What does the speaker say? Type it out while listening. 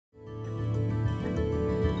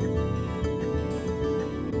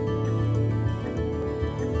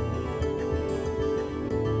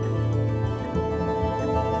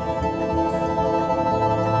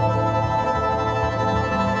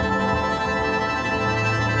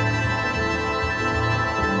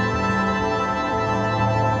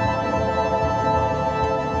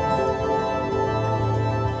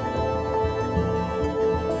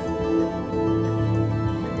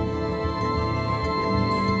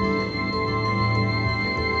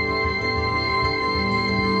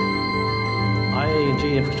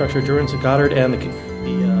Security Infrastructure Assurance at Goddard and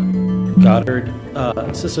the Goddard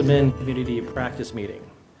sysadmin community practice meeting.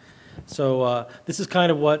 So this is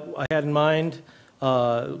kind of what I had in mind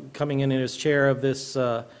coming in as chair of this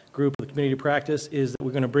group of community practice, is that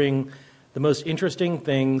we're going to bring the most interesting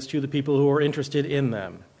things to the people who are interested in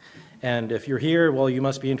them. And if you're here, well, you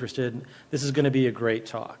must be interested. This is going to be a great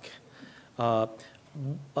talk. A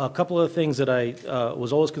couple of things that I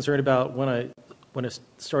was always concerned about when I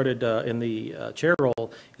started in the chair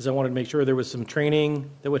role is I wanted to make sure there was some training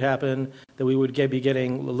that would happen, that we would be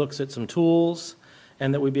getting looks at some tools,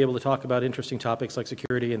 and that we'd be able to talk about interesting topics like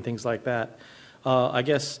security and things like that. I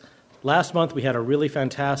guess last month we had a really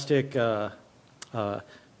fantastic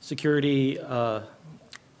security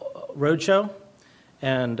roadshow,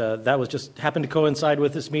 and that was just happened to coincide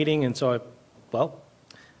with this meeting, and so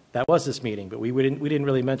that was this meeting, but we didn't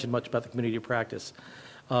really mention much about the community practice.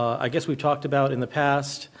 I guess we've talked about in the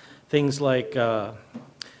past things like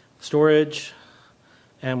storage,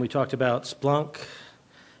 and we talked about Splunk,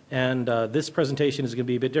 and this presentation is going to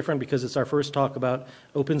be a bit different because it's our first talk about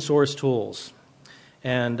open source tools.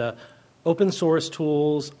 And open source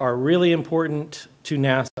tools are really important to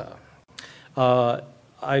NASA.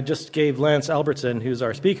 I just gave Lance Albertson, who's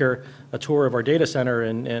our speaker, a tour of our data center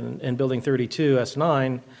in Building 32,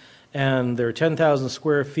 S9, and they're 10,000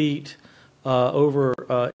 square feet, over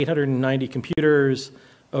 890 computers,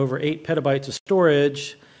 over 8 petabytes of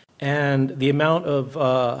storage, and the amount of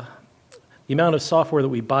software that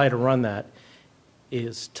we buy to run that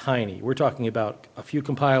is tiny. We're talking about a few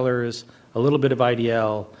compilers, a little bit of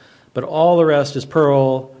IDL, but all the rest is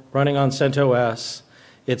Perl running on CentOS.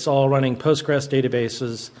 It's all running Postgres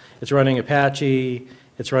databases. It's running Apache.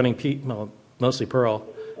 It's running mostly Perl,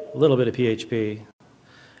 a little bit of PHP.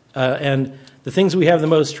 And the things we have the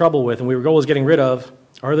most trouble with, and we were always getting rid of,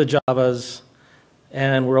 are the Javas,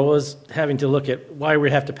 and we're always having to look at why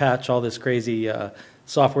we have to patch all this crazy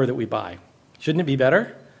software that we buy. Shouldn't it be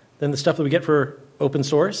better than the stuff that we get for open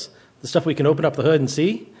source, the stuff we can open up the hood and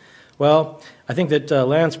see? Well, I think that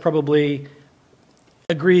Lance probably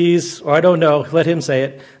agrees, or I don't know, let him say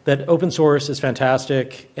it, that open source is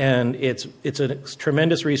fantastic, and it's a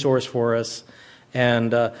tremendous resource for us,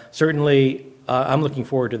 and certainly I'm looking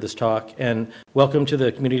forward to this talk, and welcome to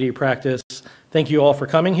the community practice. Thank you all for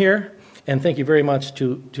coming here, and thank you very much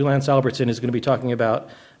to Lance Albertson, who's going to be talking about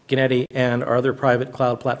Ganeti and our other private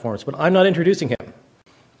cloud platforms. But I'm not introducing him.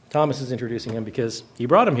 Thomas is introducing him because he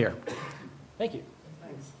brought him here. Thank you.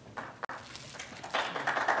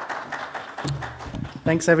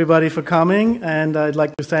 Thanks everybody for coming, and I'd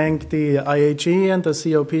like to thank the IAG and the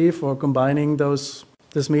COP for combining this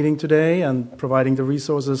meeting today and providing the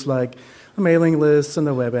resources like the mailing lists and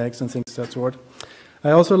the WebEx and things of that sort. I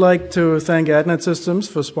also like to thank AdNet Systems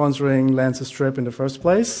for sponsoring Lance's trip in the first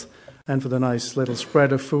place and for the nice little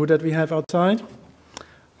spread of food that we have outside.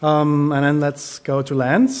 And then let's go to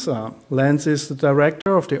Lance. Lance is the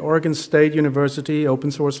director of the Oregon State University Open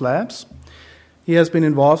Source Labs. He has been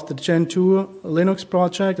involved in the Gen 2 Linux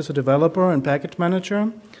project as a developer and package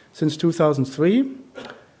manager since 2003.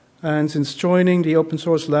 And since joining the Open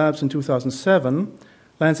Source Labs in 2007,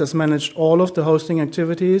 Lance has managed all of the hosting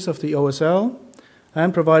activities of the OSL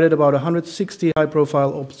and provided about 160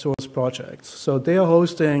 high-profile open source projects. So they are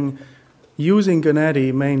hosting, using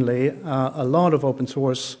Ganeti mainly, a lot of open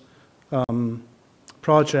source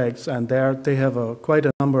projects, and they have quite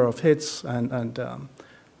a number of hits and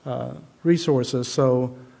resources.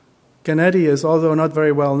 So Ganeti is, although not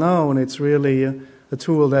very well known, it's really a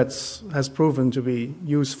tool that has proven to be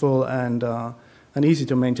useful and easy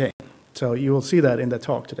to maintain. So you will see that in the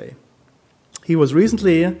talk today. He was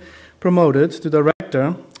recently promoted to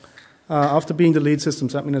director after being the lead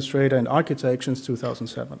systems administrator and architect since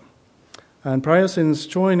 2007. And prior to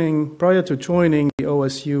joining the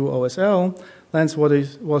OSU OSL, Lance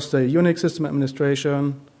was the Unix system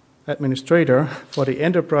administrator for the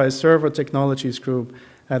Enterprise Server Technologies Group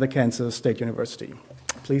at the Kansas State University.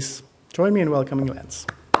 Please join me in welcoming Lance.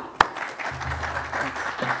 Thank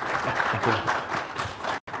you.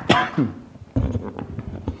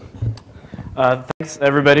 Thanks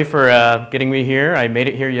everybody for getting me here. I made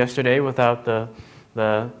it here yesterday without the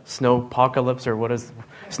snowpocalypse, or what is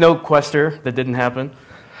snowquester that didn't happen.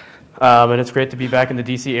 And it's great to be back in the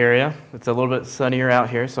DC area. It's a little bit sunnier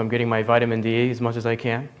out here, so I'm getting my vitamin D as much as I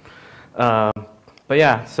can. But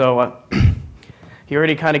yeah, so he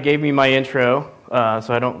already kind of gave me my intro,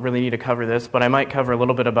 so I don't really need to cover this, but I might cover a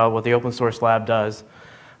little bit about what the Open Source Lab does.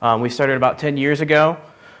 We started about 10 years ago.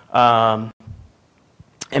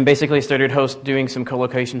 And basically started doing some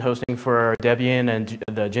collocation hosting for Debian and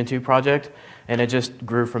the Gen 2 project, and it just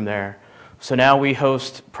grew from there. So now we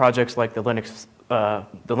host projects like the Linux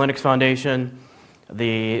the Linux Foundation,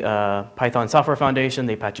 the Python Software Foundation,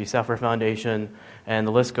 the Apache Software Foundation, and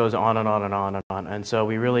the list goes on and on and on and on. And so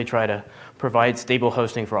we really try to provide stable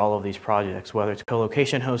hosting for all of these projects, whether it's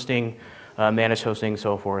co-location hosting, managed hosting,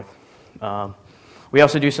 so forth. We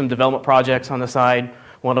also do some development projects on the side.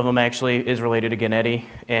 One of them actually is related to Ganeti.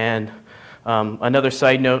 And another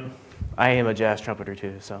side note, I am a jazz trumpeter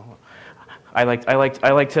too, so I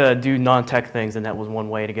like to do non-tech things, and that was one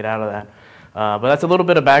way to get out of that. But that's a little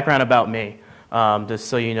bit of background about me, just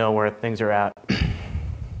so you know where things are at.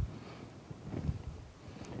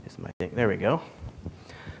 There we go.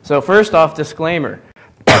 So first off, disclaimer.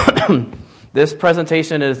 This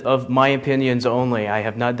presentation is of my opinions only. I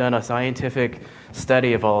have not done a scientific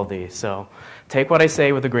study of all of these, so take what I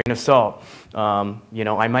say with a grain of salt. You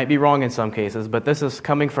know, I might be wrong in some cases, but this is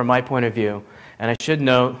coming from my point of view. And I should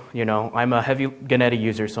note, you know, I'm a heavy Ganeti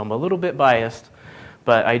user, so I'm a little bit biased,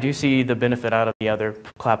 but I do see the benefit out of the other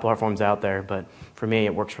cloud platforms out there, but for me,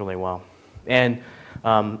 it works really well. And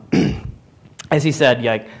as he said,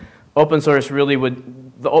 yeah, open source really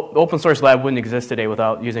the Open Source Lab wouldn't exist today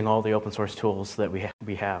without using all the open source tools that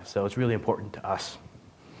we have, so it's really important to us.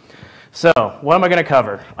 So what am I going to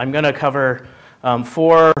cover? I'm going to cover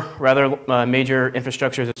 4 rather major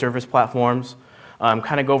infrastructure as a service platforms,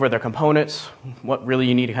 kind of go over their components, what really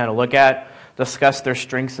you need to kind of look at, discuss their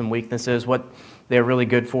strengths and weaknesses, what they're really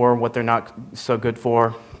good for, what they're not so good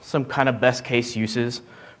for, some kind of best case uses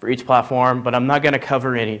for each platform, but I'm not going to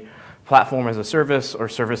cover any platform as a service or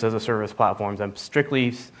service as a service platforms. I'm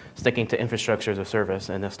strictly sticking to infrastructure as a service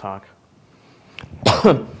in this talk.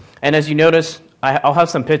 And as you notice, I'll have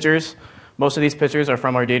some pictures. Most of these pictures are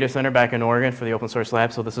from our data center back in Oregon for the Open Source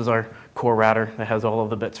Lab, so this is our core router that has all of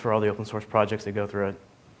the bits for all the open source projects that go through it.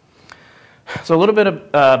 So a little bit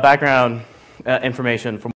of background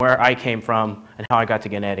information from where I came from and how I got to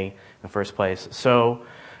Ganeti in the first place. So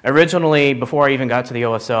originally, before I even got to the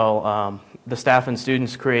OSL, the staff and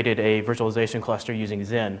students created a virtualization cluster using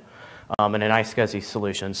Xen and an iSCSI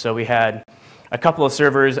solution. So we had a couple of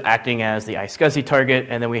servers acting as the iSCSI target,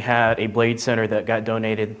 and then we had a Blade Center that got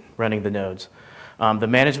donated running the nodes. The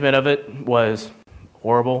management of it was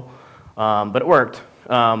horrible, but it worked.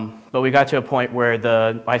 But we got to a point where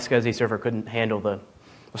the iSCSI server couldn't handle the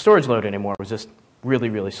storage load anymore. It was just really,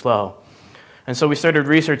 really slow. And so we started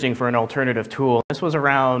researching for an alternative tool. This was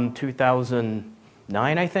around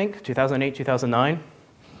 2009, I think, 2008, 2009.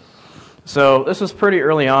 So this was pretty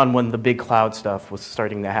early on when the big cloud stuff was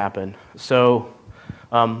starting to happen. So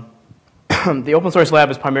the Open Source Lab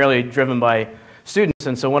is primarily driven by students,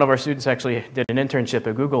 and so one of our students actually did an internship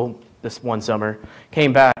at Google this one summer,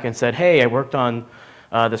 came back and said, hey, I worked on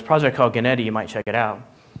this project called Ganeti, you might check it out.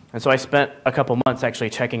 And so I spent a couple months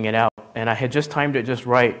actually checking it out, and I had just timed it just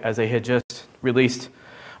right as they had just released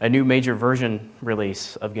a new major version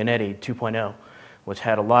release of Ganeti 2.0, which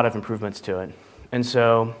had a lot of improvements to it. And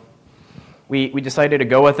so we decided to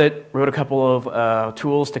go with it, wrote a couple of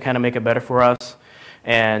tools to kind of make it better for us,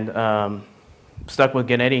 and stuck with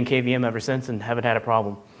Ganeti and KVM ever since and haven't had a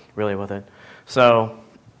problem really with it. So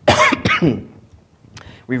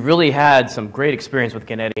we really had some great experience with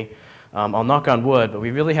Ganeti. I'll knock on wood, but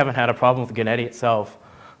we really haven't had a problem with Ganeti itself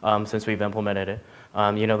since we've implemented it.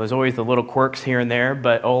 You know, there's always the little quirks here and there,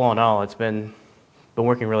 but all in all, it's been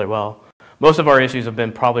working really well. Most of our issues have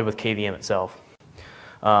been probably with KVM itself.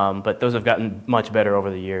 But those have gotten much better over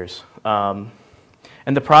the years.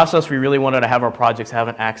 In the process, we really wanted to have our projects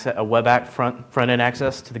have a web app front-end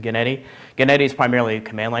access to the Ganeti. Ganeti is primarily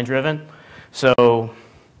command line driven, so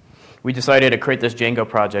we decided to create this Django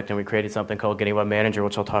project, and we created something called Ganeti Web Manager,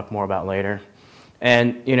 which I'll talk more about later.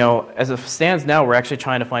 And you know, as it stands now, we're actually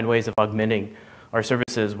trying to find ways of augmenting our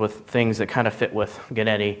services with things that kind of fit with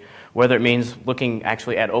Ganeti, whether it means looking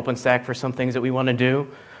actually at OpenStack for some things that we want to do,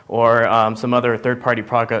 or some other third-party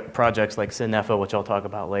projects like SynNFO, which I'll talk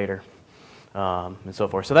about later, and so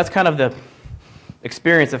forth. So that's kind of the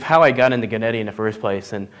experience of how I got into Ganeti in the first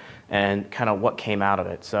place and kind of what came out of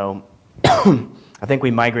it. So I think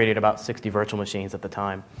we migrated about 60 virtual machines at the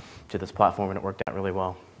time to this platform, and it worked out really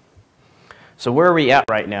well. So where are we at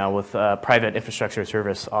right now with private infrastructure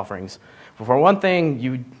service offerings? Well, for one thing,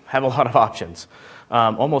 you have a lot of options,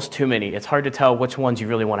 almost too many. It's hard to tell which ones you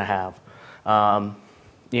really want to have.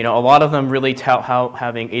 You know, a lot of them really tout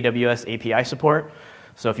having AWS API support.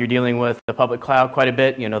 So if you're dealing with the public cloud quite a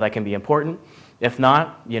bit, you know, that can be important. If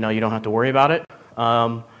not, you know, you don't have to worry about it.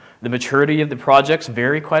 The maturity of the projects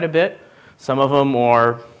vary quite a bit. Some of them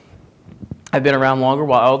have been around longer,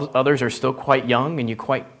 while others are still quite young and you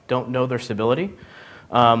quite don't know their stability.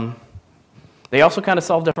 They also kind of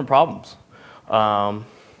solve different problems.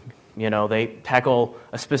 You They tackle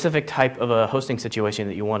a specific type of a hosting situation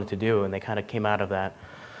that you wanted to do, and they kind of came out of that.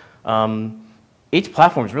 Each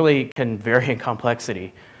platform really can vary in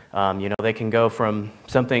complexity. They can go from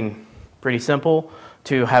something pretty simple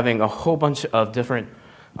to having a whole bunch of different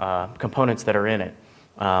components that are in it.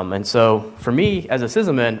 And so for me, as a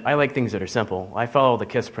sysadmin, I like things that are simple. I follow the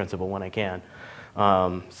KISS principle when I can.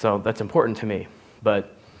 So that's important to me.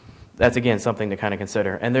 But that's, again, something to kind of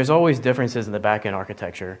consider. And there's always differences in the back-end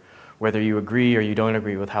architecture, whether you agree or you don't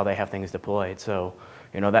agree with how they have things deployed. So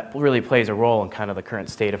that really plays a role in kind of the current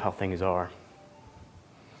state of how things are.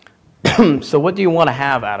 So what do you want to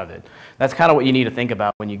have out of it? That's kind of what you need to think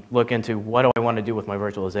about when you look into what do I want to do with my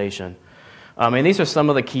virtualization. And these are some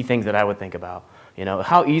of the key things that I would think about.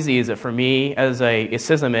 How easy is it for me as a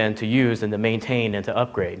sysadmin to use and to maintain and to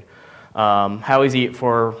upgrade? How easy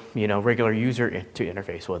for regular user to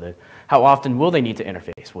interface with it? How often will they need to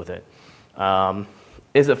interface with it?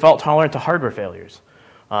 Is it fault tolerant to hardware failures?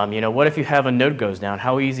 What if you have a node goes down?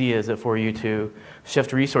 How easy is it for you to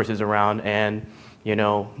shift resources around and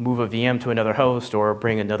move a VM to another host or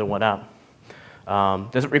bring another one up?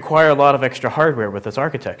 Does it require a lot of extra hardware with this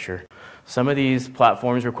architecture? Some of these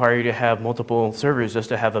platforms require you to have multiple servers just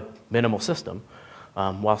to have a minimal system,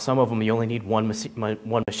 while some of them you only need one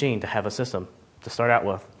machine to have a system to start out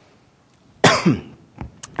with.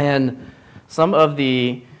 And some of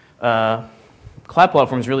the cloud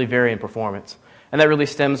platforms really vary in performance, and that really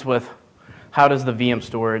stems with how does the VM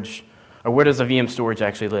storage, or where does the VM storage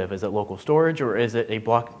actually live? Is it local storage, or is it a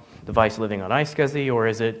block device living on iSCSI, or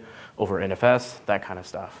is it over NFS, that kind of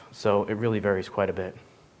stuff. So it really varies quite a bit.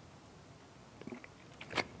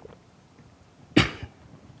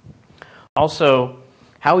 Also,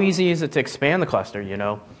 how easy is it to expand the cluster?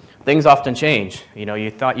 Things often change.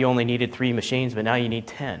 You thought you only needed 3 machines, but now you need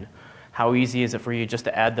 10. How easy is it for you just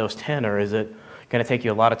to add those 10, or is it going to take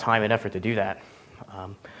you a lot of time and effort to do that?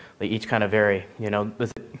 They each kind of vary.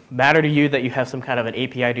 Does it matter to you that you have some kind of an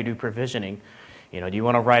API to do provisioning? Do you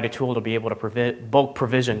want to write a tool to be able to bulk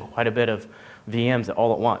provision quite a bit of VMs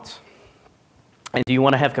all at once? And do you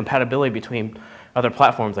want to have compatibility between other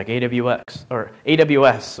platforms like AWS or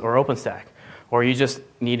OpenStack? Or are you just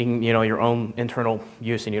needing your own internal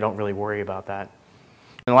use and you don't really worry about that?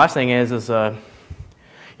 And the last thing is do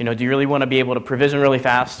you really want to be able to provision really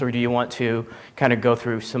fast, or do you want to kind of go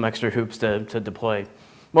through some extra hoops to deploy?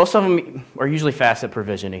 Most of them are usually fast at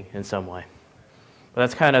provisioning in some way. But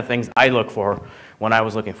that's kind of things I look for when I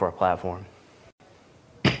was looking for a platform.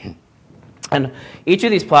 And each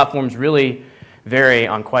of these platforms really vary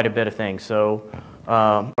on quite a bit of things. So,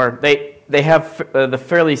 or they have the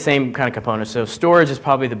fairly same kind of components. So storage is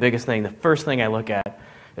probably the biggest thing. The first thing I look at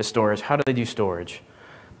is storage. How do they do storage?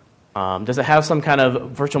 Does it have some kind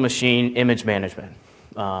of virtual machine image management?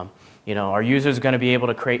 Are users going to be able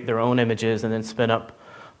to create their own images and then spin up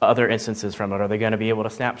other instances from it? Are they going to be able to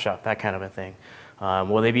snapshot, that kind of a thing?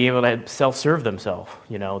 Will they be able to self-serve themselves?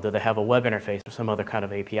 Do they have a web interface or some other kind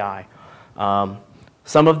of API?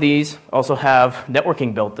 Some of these also have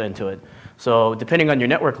networking built into it. So depending on your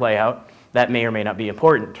network layout, that may or may not be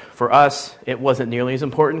important. For us, it wasn't nearly as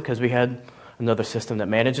important because we had another system that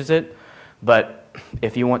manages it. But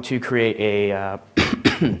if you want to create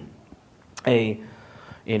an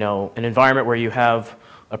environment where you have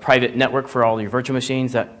a private network for all your virtual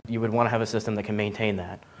machines, that you would want to have a system that can maintain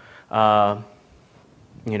that.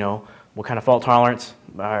 What kind of fault tolerance?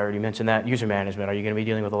 I already mentioned that. User management. Are you going to be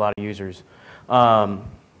dealing with a lot of users? And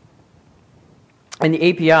the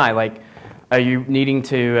API, are you needing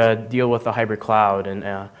to deal with the hybrid cloud?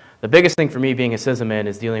 And the biggest thing for me being a sysadmin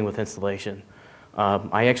is dealing with installation.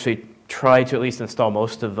 I actually tried to at least install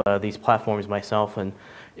most of these platforms myself, and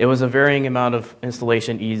it was a varying amount of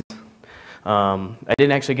installation ease. I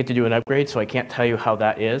didn't actually get to do an upgrade, so I can't tell you how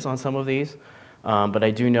that is on some of these. But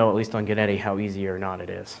I do know, at least on Ganeti, how easy or not it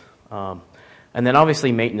is. And then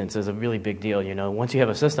obviously maintenance is a really big deal. Once you have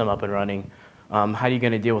a system up and running, how are you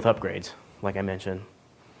going to deal with upgrades, like I mentioned?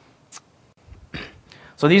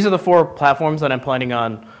 So these are the 4 platforms that I'm planning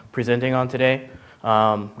on presenting on today.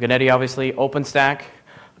 Ganeti, obviously, OpenStack,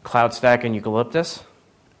 CloudStack, and Eucalyptus.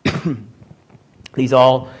 These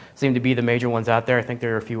all seem to be the major ones out there. I think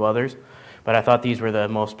there are a few others, but I thought these were the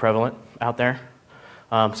most prevalent out there.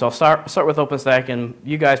 So I'll start with OpenStack, and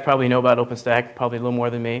you guys probably know about OpenStack, probably a little more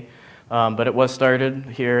than me. But it was started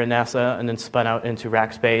here in NASA and then spun out into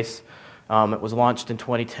Rackspace. It was launched in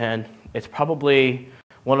 2010. It's probably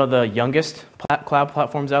one of the youngest cloud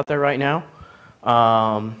platforms out there right now.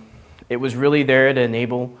 It was really there to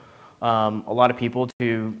enable a lot of people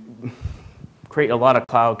to create a lot of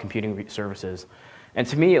cloud computing services. And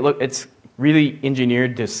to me, it's really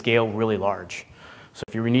engineered to scale really large. So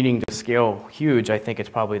if you're needing to scale huge, I think it's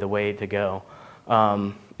probably the way to go.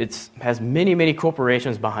 It has many, many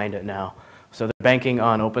corporations behind it now. So they're banking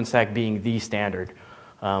on OpenStack being the standard.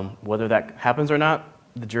 Whether that happens or not,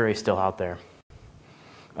 the jury's still out there.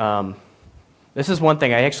 This is one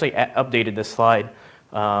thing. I actually updated this slide.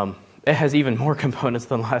 It has even more components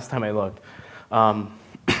than last time I looked.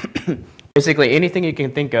 Basically, anything you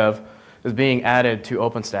can think of is being added to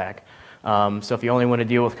OpenStack. So if you only want to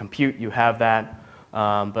deal with compute, you have that.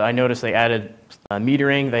 But I noticed they added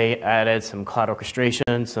metering, they added some cloud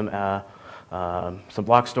orchestration, some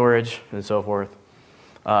block storage, and so forth.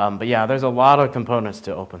 But yeah, there's a lot of components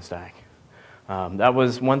to OpenStack. That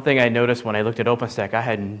was one thing I noticed when I looked at OpenStack. I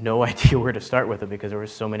had no idea where to start with it because there were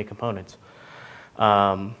so many components.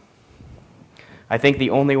 I think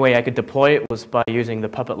the only way I could deploy it was by using the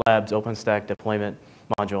Puppet Labs OpenStack deployment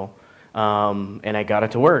module. And I got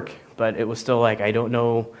it to work, but it was still like, I don't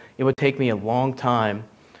know, it would take me a long time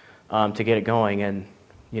to get it going. And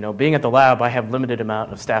you know, being at the lab, I have limited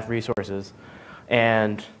amount of staff resources.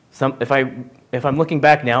 And if I'm looking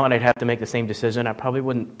back now and I'd have to make the same decision, I probably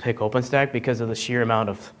wouldn't pick OpenStack because of the sheer amount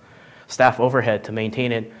of staff overhead to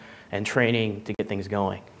maintain it and training to get things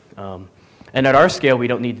going. And at our scale, we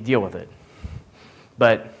don't need to deal with it.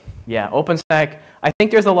 But yeah, OpenStack, I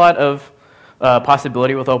think there's a lot of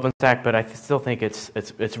possibility with OpenStack, but I still think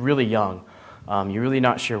it's really young. You're really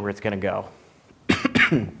not sure where it's going to go.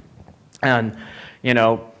 And you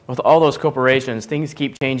know, with all those corporations, things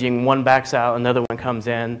keep changing. One backs out, another one comes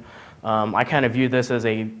in. I kind of view this as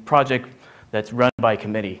a project that's run by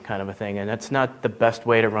committee kind of a thing, and that's not the best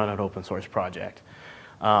way to run an open source project.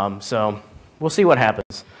 So we'll see what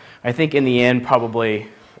happens. I think in the end, probably,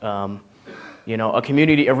 you know,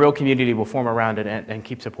 a real community will form around it and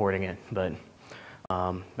keep supporting it. But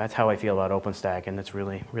that's how I feel about OpenStack, and it's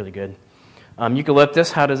really, really good.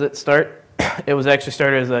 Eucalyptus, how does it start? It was actually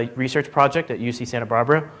started as a research project at UC Santa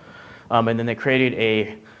Barbara, and then they created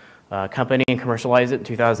a company and commercialized it in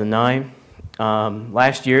 2009.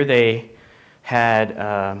 Last year they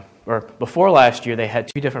had, or before last year, they had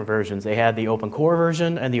two different versions. They had the open core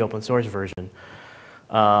version and the open source version.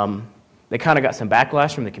 They kind of got some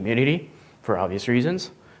backlash from the community for obvious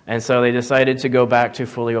reasons, and so they decided to go back to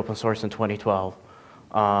fully open source in 2012.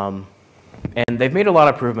 And they've made a lot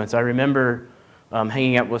of improvements. I remember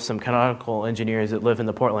hanging out with some canonical engineers that live in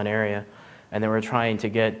the Portland area, and they were trying to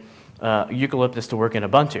get Eucalyptus to work in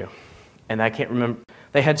Ubuntu. And I can't remember,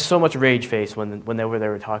 they had so much rage face when they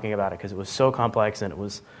were talking about it because it was so complex and it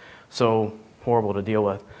was so horrible to deal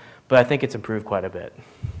with. But I think it's improved quite a bit.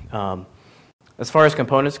 As far as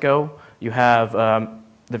components go, you have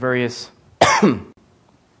the various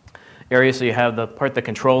areas. So you have the part that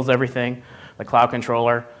controls everything, the cloud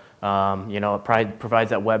controller. You know, it provides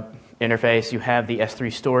that web interface. You have the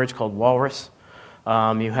S3 storage called Walrus.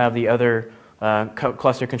 You have the other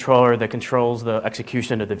cluster controller that controls the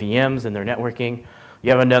execution of the VMs and their networking. You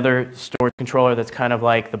have another storage controller that's kind of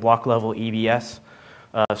like the block level EBS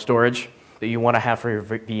storage that you want to have for your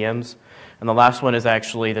VMs. And the last one is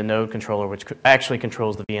actually the node controller, which actually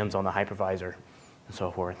controls the VMs on the hypervisor and so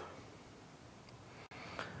forth.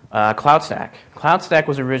 CloudStack. CloudStack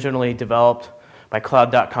was originally developed by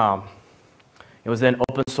Cloud.com. It was then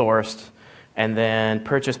open sourced and then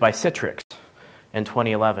purchased by Citrix in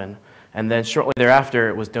 2011. And then shortly thereafter,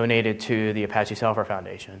 it was donated to the Apache Software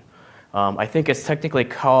Foundation. I think it's technically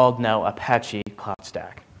called now Apache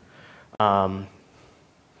CloudStack.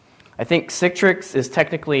 I think Citrix is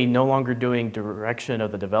technically no longer doing direction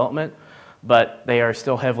of the development, but they are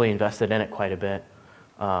still heavily invested in it quite a bit.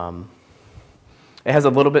 It has a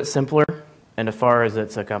little bit simpler, and as far as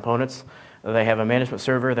its components, they have a management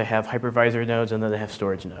server, they have hypervisor nodes, and then they have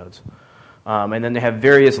storage nodes. And then they have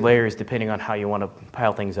various layers depending on how you want to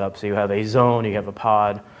pile things up. So you have a zone, you have a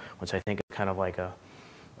pod, which I think is kind of like a,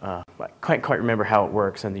 I can't quite remember how it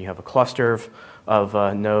works, and then you have a cluster of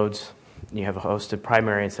nodes, and you have a hosted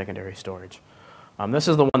primary and secondary storage. This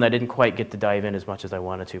is the one that I didn't quite get to dive in as much as I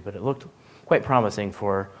wanted to, but it looked quite promising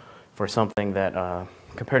for something that,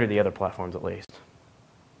 compared to the other platforms at least.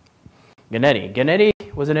 Ganeti. Ganeti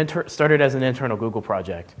was started as an internal Google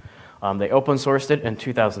project. They open sourced it in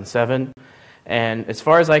 2007, and as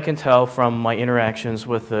far as I can tell from my interactions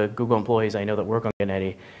with the Google employees I know that work on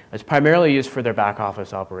Ganeti, it's primarily used for their back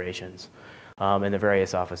office operations in the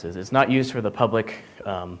various offices. It's not used for the public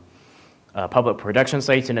production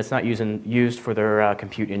sites, and it's not used for their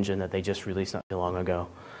compute engine that they just released not too long ago.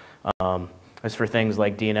 It's for things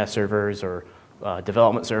like DNS servers or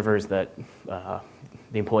development servers that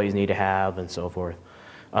the employees need to have and so forth.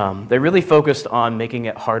 They really focused on making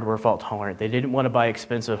it hardware fault tolerant. They didn't want to buy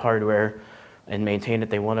expensive hardware and maintain it.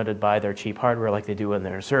 They wanted to buy their cheap hardware like they do in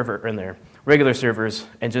their server, in their regular servers,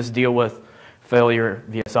 and just deal with failure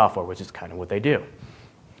via software, which is kind of what they do.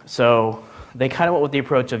 So they kind of went with the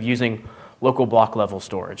approach of using local block level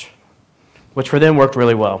storage, which for them worked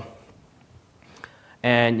really well.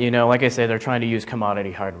 And like I said, they're trying to use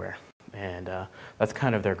commodity hardware, and that's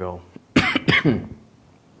kind of their goal.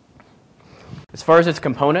 As far as its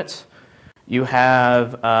components, you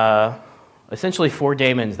have essentially 4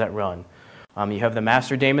 daemons that run. You have the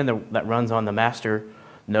master daemon that runs on the master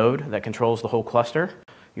node that controls the whole cluster.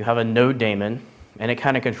 You have a node daemon, and it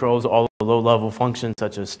kind of controls all the low-level functions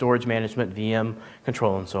such as storage management, VM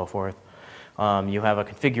control, and so forth. You have a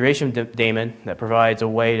configuration daemon that provides a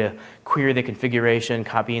way to query the configuration,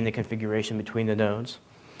 copying the configuration between the nodes.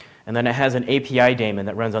 And then it has an API daemon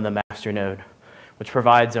that runs on the master node, which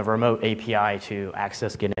provides a remote API to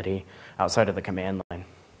access Ganeti outside of the command line.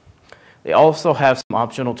 They also have some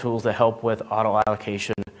optional tools that help with auto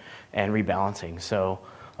allocation and rebalancing. So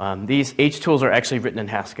these H tools are actually written in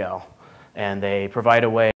Haskell, and they provide a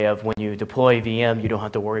way of when you deploy VM, you don't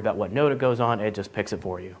have to worry about what node it goes on, it just picks it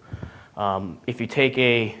for you. If you take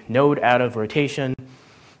a node out of rotation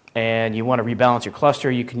and you want to rebalance your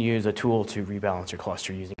cluster, you can use a tool to rebalance your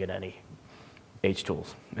cluster using Ganeti H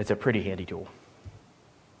tools. It's a pretty handy tool.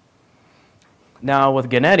 Now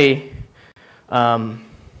with Ganeti, Ganeti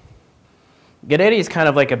is kind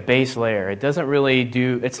of like a base layer. It doesn't really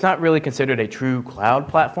it's not really considered a true cloud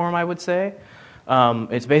platform, I would say.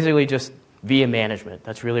 It's basically just VM management.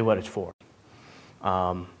 That's really what it's for.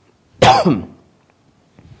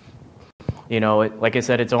 Like I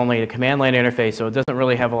said, it's only a command line interface, so it doesn't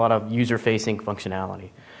really have a lot of user-facing functionality.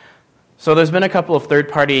 So there's been a couple of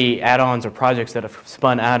third-party add-ons or projects that have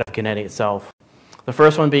spun out of Ganeti itself. The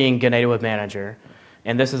first one being Ganeti Web Manager,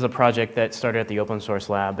 and this is a project that started at the Open Source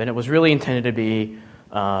Lab, and it was really intended to be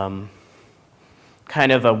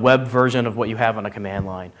kind of a web version of what you have on a command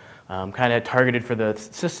line, kind of targeted for the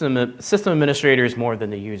system administrators more than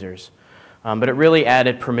the users. But it really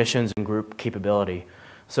added permissions and group capability.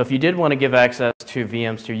 So if you did want to give access to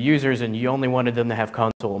VMs to users and you only wanted them to have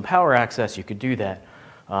console and power access, you could do that.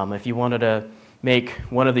 If you wanted to make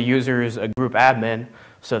one of the users a group admin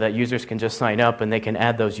so that users can just sign up and they can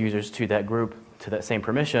add those users to that group to that same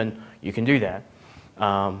permission, you can do that.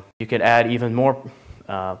 You could add even more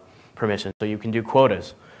permissions, so you can do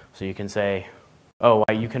quotas. So you can say, oh,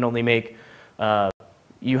 you can only make,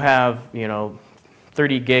 you have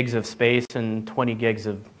 30 gigs of space and 20 gigs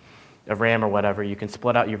of RAM or whatever. You can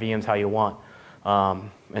split out your VMs how you want.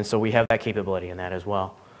 And so we have that capability in that as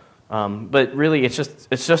well. But really, it's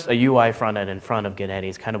just a UI front end in front of Ganeti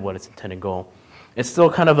is kind of what its intended goal. It's still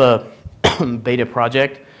kind of a beta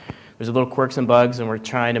project. There's a little quirks and bugs, and we're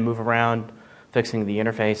trying to move around fixing the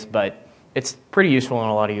interface, but it's pretty useful and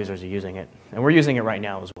a lot of users are using it. And we're using it right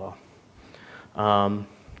now as well.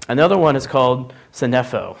 Another one is called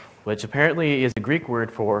Synepho, which apparently is a Greek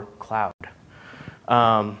word for cloud.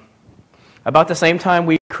 About the same time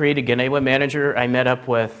we created Ganeti Web Manager, I met up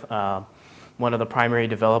with one of the primary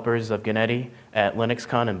developers of Ganeti at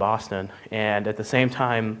LinuxCon in Boston. And at the same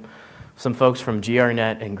time, some folks from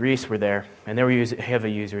GRNet in Greece were there, and they were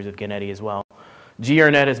heavy users of Ganeti as well.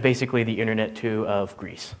 GRNet is basically the Internet 2 of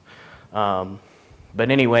Greece. But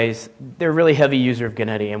anyways, they're a really heavy user of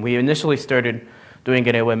Ganeti, and we initially started doing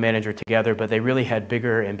Ganeti Web Manager together, but they really had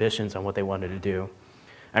bigger ambitions on what they wanted to do.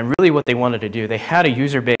 And really what they wanted to do, they had a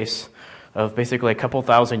user base of basically a couple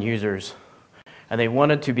thousand users, and they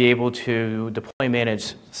wanted to be able to deploy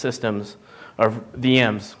manage systems or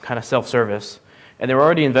VMs, kind of self-service. And they were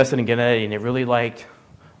already invested in Ganeti, and they really liked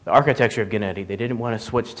the architecture of Ganeti. They didn't want to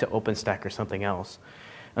switch to OpenStack or something else.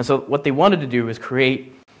 And so what they wanted to do was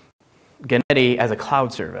create Ganeti as a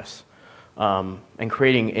cloud service, and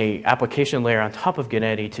creating an application layer on top of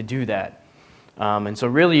Ganeti to do that. And so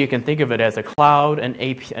really you can think of it as a cloud, an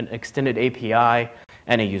extended API,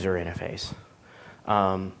 and a user interface.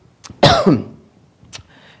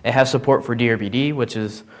 It has support for DRBD, which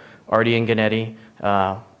is already in Ganeti,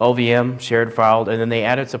 OVM, shared filed, and then they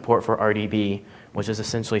added support for RDB, which is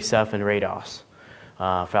essentially Ceph and RADOS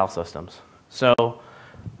file systems. So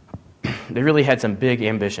they really had some big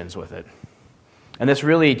ambitions with it. And this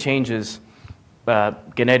really changes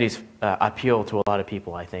Ganeti's appeal to a lot of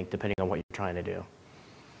people, I think, depending on what you're trying to do.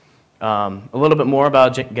 A little bit more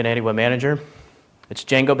about Ganeti Web Manager. It's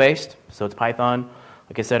Django-based, so it's Python.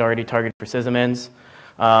 Like I said, already targeted for sysadmins.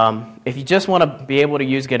 If you just want to be able to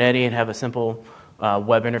use Ganeti and have a simple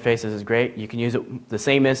web interface, this is great. You can use it the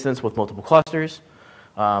same instance with multiple clusters,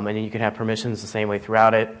 and then you can have permissions the same way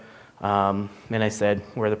throughout it. And I said,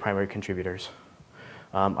 we're the primary contributors.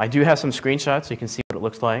 I do have some screenshots so you can see what it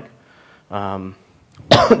looks like.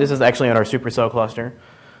 This is actually on our supercell cluster,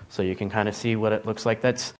 so you can kind of see what it looks like.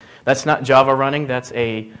 That's not Java running. That's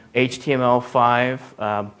a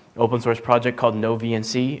HTML5 open source project called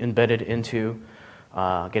NoVNC embedded into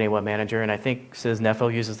Ganeti Web Manager, and I think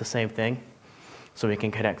SysNefo uses the same thing, so we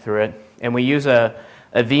can connect through it. And we use a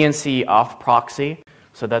VNC off proxy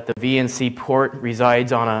so that the VNC port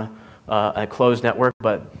resides on a closed network,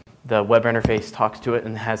 but the web interface talks to it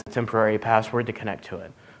and has a temporary password to connect to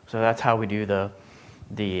it. So that's how we do the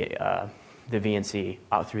VNC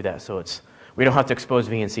out through that. So we don't have to expose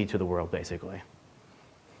VNC to the world, basically.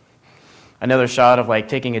 Another shot of like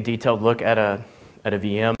taking a detailed look at a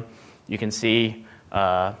VM. You can see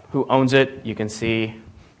who owns it. You can see,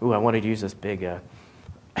 ooh, I wanted to use this big,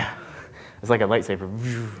 it's like a lightsaber.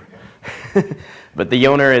 But the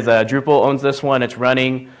owner is Drupal owns this one. It's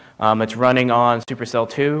running on Supercell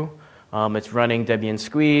 2. It's running Debian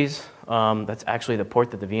Squeeze. That's actually the port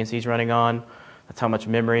that the VNC is running on. That's how much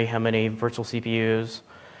memory, how many virtual CPUs,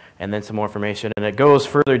 and then some more information. And it goes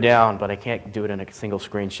further down, but I can't do it in a single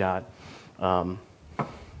screenshot.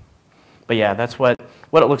 But yeah, that's what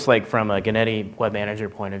it looks like from a Ganeti Web Manager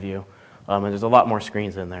point of view. And there's a lot more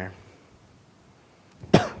screens in there.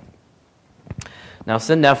 Now,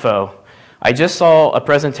 SysNefo. I just saw a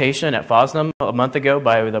presentation at FOSDEM a month ago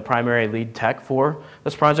by the primary lead tech for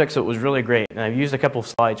this project, so it was really great. And I've used a couple of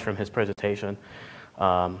slides from his presentation.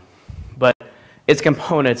 But it's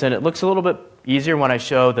components, and it looks a little bit easier when I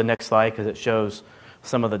show the next slide because it shows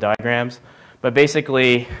some of the diagrams. But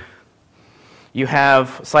basically, you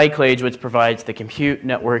have Cyclage, which provides the compute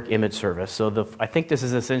network image service. So I think this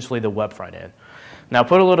is essentially the web front end. Now,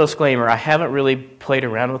 put a little disclaimer. I haven't really played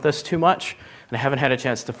around with this too much, and I haven't had a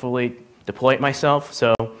chance to fully deploy it myself.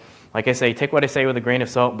 So, like I say, take what I say with a grain of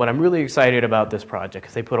salt, but I'm really excited about this project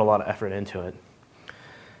because they put a lot of effort into it.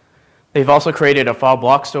 They've also created a file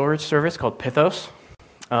block storage service called Pithos.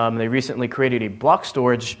 They recently created a block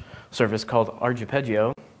storage service called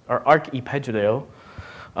Archipelago.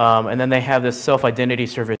 And then they have this self-identity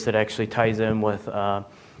service that actually ties in with, I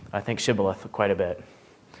think, Shibboleth quite a bit.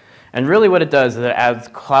 And really what it does is it adds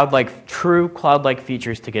true cloud-like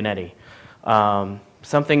features to Ganeti.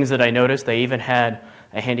 Some things that I noticed, they even had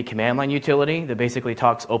a handy command line utility that basically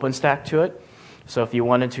talks OpenStack to it. So if you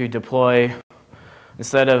wanted to deploy,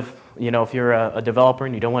 instead of, if you're a developer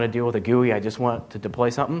and you don't want to deal with a GUI, I just want to deploy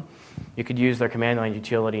something, you could use their command line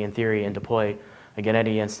utility in theory and deploy a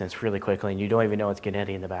Ganeti instance really quickly, and you don't even know it's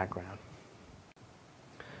Ganeti in the background.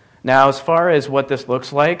 Now, as far as what this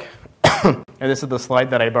looks like, and this is the slide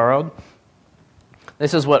that I borrowed,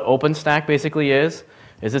 this is what OpenStack basically is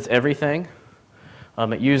it's everything.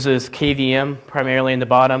 It uses KVM primarily in the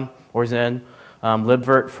bottom, or Zen,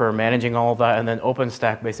 libvirt for managing all of that, and then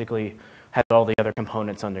OpenStack basically has all the other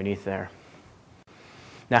components underneath there.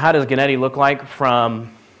 Now, how does Ganeti look like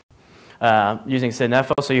from using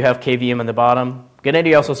SysNefo? So you have KVM in the bottom.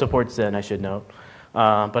 Ganeti also supports Zen, I should note,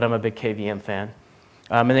 but I'm a big KVM fan.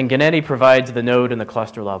 And then Ganeti provides the node and the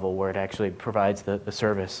cluster level where it actually provides the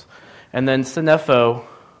service. And then SysNefo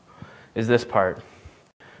is this part.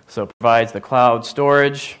 So it provides the cloud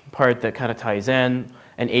storage part that kind of ties in,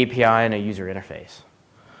 an API, and a user interface.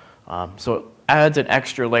 So it adds an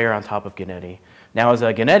extra layer on top of Ganeti. Now, as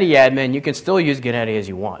a Ganeti admin, you can still use Ganeti as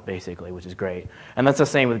you want, basically, which is great. And that's the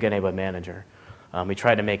same with Ganeti Web Manager. We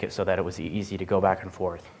tried to make it so that it was easy to go back and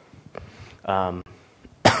forth. Let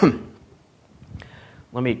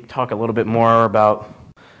me talk a little bit more about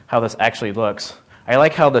how this actually looks. I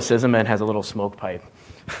like how the sysadmin has a little smoke pipe.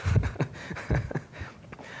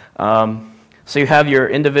 So you have your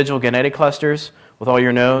individual Ganeti clusters with all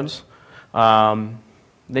your nodes.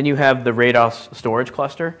 Then you have the Rados storage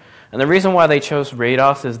cluster. And the reason why they chose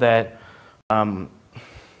Rados is that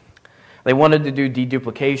they wanted to do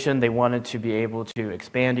deduplication. They wanted to be able to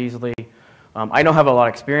expand easily. I don't have a lot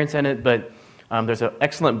of experience in it, but there's an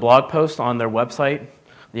excellent blog post on their website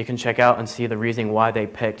that you can check out and see the reason why they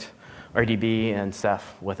picked RDB and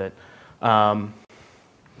Ceph with it.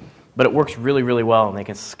 But it works really, really well, and they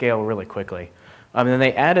can scale really quickly. And then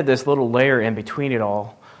they added this little layer in between it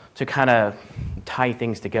all to kind of tie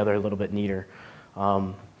things together a little bit neater.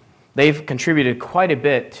 They've contributed quite a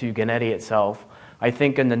bit to Ganeti itself. I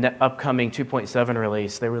think in the upcoming 2.7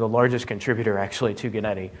 release, they were the largest contributor actually to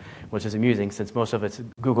Ganeti, which is amusing since most of it's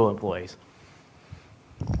Google employees.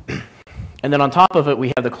 And then on top of it,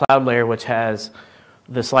 we have the cloud layer, which has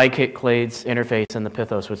the Cyclage interface and the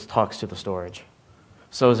Pithos, which talks to the storage.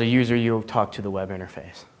 So as a user, you talk to the web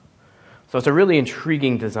interface. So it's a really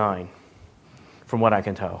intriguing design, from what I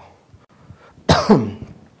can tell.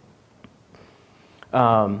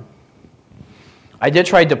 I did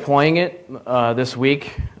try deploying it this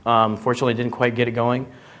week. Fortunately, didn't quite get it going,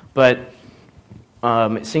 but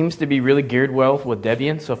it seems to be really geared well with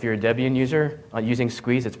Debian. So if you're a Debian user using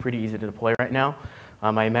Squeeze, it's pretty easy to deploy right now.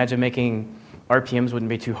 I imagine making RPMs wouldn't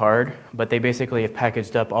be too hard, but they basically have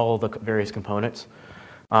packaged up all of the various components.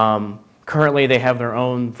 Currently, they have their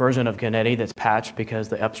own version of Ganeti that's patched because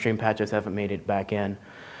the upstream patches haven't made it back in.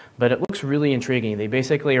 But it looks really intriguing. They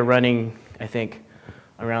basically are running, I think,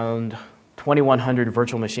 around 2,100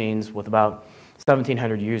 virtual machines with about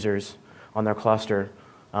 1,700 users on their cluster,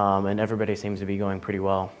 and everybody seems to be going pretty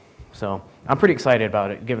well. So I'm pretty excited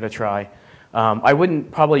about it. Give it a try. I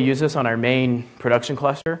wouldn't probably use this on our main production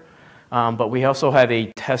cluster, but we also have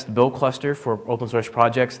a test build cluster for open source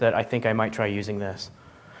projects that I think I might try using this.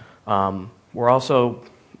 We're also,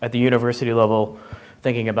 at the university level,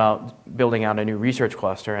 thinking about building out a new research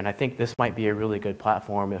cluster, and I think this might be a really good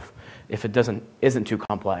platform if it isn't too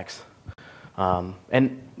complex.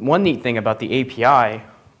 And one neat thing about the API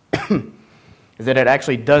is that it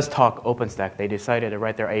actually does talk OpenStack. They decided to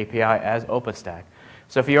write their API as OpenStack.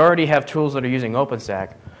 So if you already have tools that are using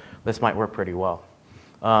OpenStack, this might work pretty well.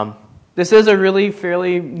 This is a really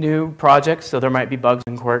fairly new project, so there might be bugs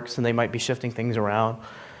and quirks, and they might be shifting things around.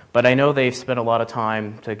 But I know they've spent a lot of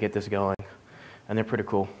time to get this going, and they're pretty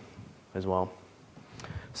cool as well.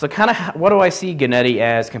 So kind of what do I see Ganeti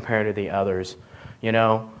as compared to the others? You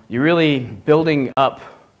know, you're really building up,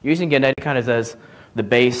 using Ganeti kind of as the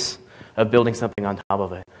base of building something on top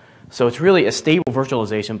of it. So it's really a stable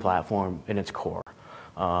virtualization platform in its core.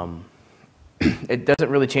 It doesn't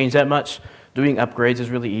really change that much. Doing upgrades is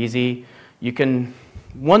really easy.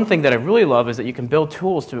 One thing that I really love is that you can build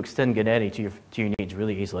tools to extend Ganeti to your needs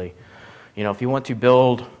really easily. You know, if you want to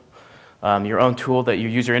build your own tool that you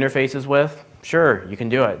use your interfaces with, sure, you can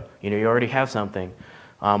do it. You know, you already have something.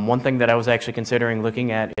 One thing that I was actually considering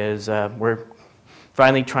looking at is we're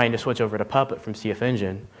finally trying to switch over to Puppet from CF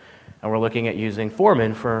Engine, and we're looking at using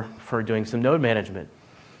Foreman for doing some node management.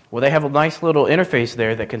 Well, they have a nice little interface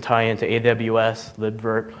there that can tie into AWS,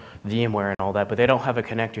 libvirt, VMware, and all that, but they don't have a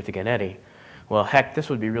connector to Ganeti. Well, heck, this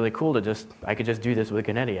would be really cool I could just do this with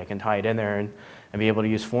Ganeti. I can tie it in there and be able to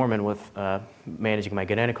use Foreman with managing my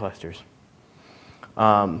Ganeti clusters.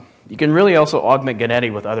 You can really also augment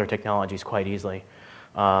Ganeti with other technologies quite easily.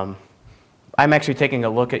 I'm actually taking a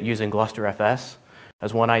look at using GlusterFS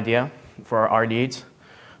as one idea for our needs.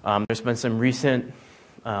 There's been some recent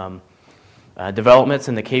developments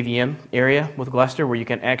in the KVM area with Gluster where you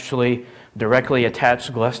can actually directly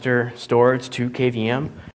attach Gluster storage to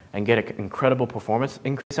KVM and get an incredible performance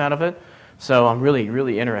increase out of it. So I'm really,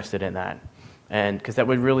 really interested in that, and because that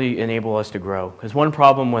would really enable us to grow. Because one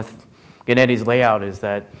problem with Ganeti's layout is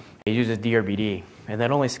that it uses DRBD, and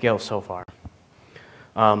that only scales so far.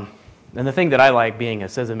 And the thing that I like, being a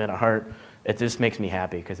sysadmin at heart, it just makes me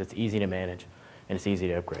happy because it's easy to manage and it's easy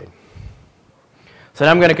to upgrade. So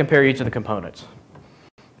now I'm going to compare each of the components.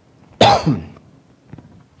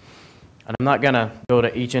 And I'm not going to go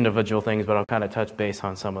to each individual things, but I'll kind of touch base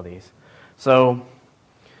on some of these. So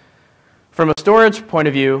from a storage point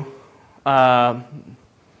of view, I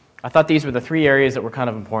thought these were the three areas that were kind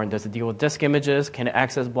of important. Does it deal with disk images? Can it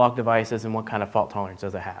access block devices? And what kind of fault tolerance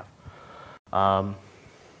does it have?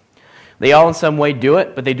 They all in some way do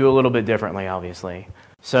it, but they do a little bit differently, obviously.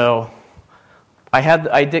 So I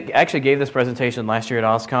actually gave this presentation last year at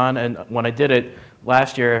OSCON, and when I did it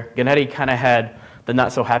last year, Ganeti kind of had the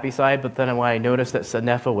not so happy side, but then when I noticed that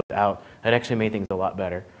Sanefa was out, it actually made things a lot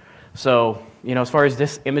better. So, you know, as far as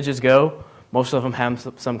disk images go, most of them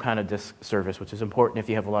have some kind of disk service, which is important if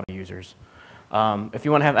you have a lot of users. If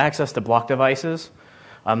you want to have access to block devices,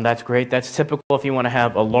 that's great. That's typical if you want to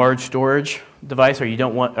have a large storage device, or you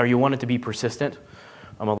want it to be persistent.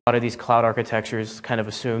 A lot of these cloud architectures kind of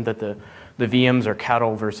assume that the VMs are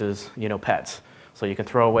cattle versus, you know, pets. So you can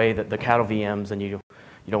throw away the cattle VMs, and you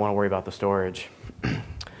don't want to worry about the storage.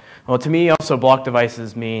 Well, to me, also block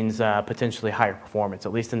devices means potentially higher performance,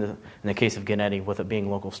 at least in the case of Ganeti, with it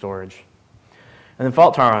being local storage. And then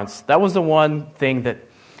fault tolerance. That was the one thing that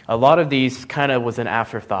a lot of these kind of was an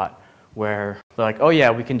afterthought, where they're like, oh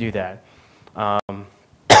yeah, we can do that.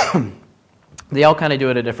 They all kind of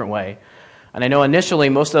do it a different way. And I know initially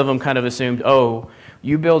most of them kind of assumed, oh,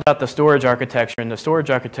 you build out the storage architecture, and the storage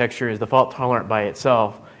architecture is the fault tolerant by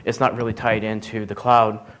itself. It's not really tied into the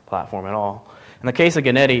cloud platform at all. In the case of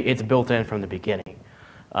Ganeti, it's built in from the beginning.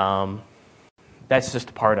 That's just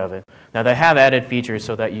a part of it. Now, they have added features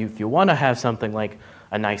so that if you want to have something like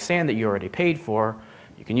a nice SAN that you already paid for,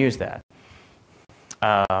 you can use that.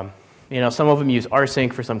 You know, some of them use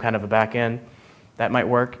rsync for some kind of a backend. That might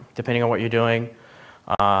work, depending on what you're doing.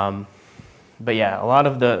 But yeah, a lot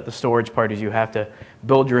of the storage part is you have to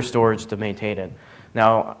build your storage to maintain it.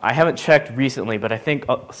 Now, I haven't checked recently, but I think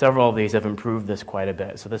several of these have improved this quite a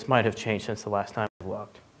bit. So this might have changed since the last time I've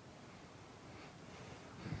looked.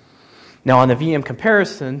 Now on the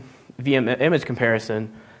VM image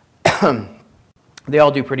comparison, they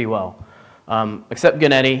all do pretty well, except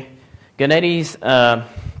Ganeti. Ganeti's,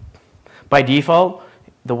 by default,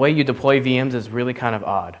 the way you deploy VMs is really kind of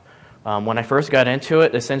odd. When I first got into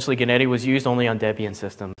it, essentially Ganeti was used only on Debian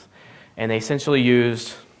systems. And they essentially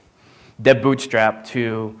used Deb Bootstrap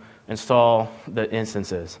to install the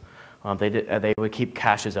instances. They would keep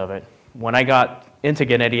caches of it. When I got into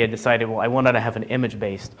Ganeti, I decided, well, I wanted to have an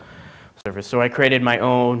image-based service. So I created my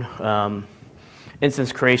own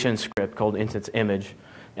instance creation script called instance image.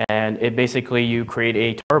 And it basically, you create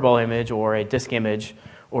a tarball image or a disk image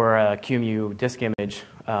or a QEMU disk image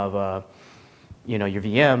of your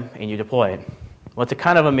VM, and you deploy it. Well, it's a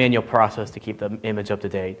kind of a manual process to keep the image up to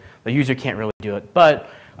date. The user can't really do it, but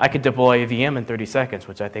I could deploy a VM in 30 seconds,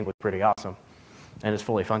 which I think was pretty awesome, and it's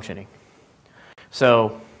fully functioning.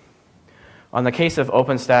 So on the case of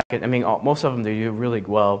OpenStack, I mean, most of them do really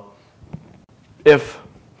well. If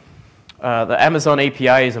the Amazon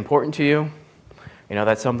API is important to you,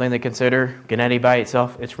 that's something to consider. Ganeti by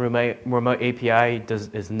itself, its remote API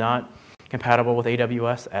is not compatible with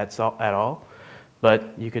AWS at all,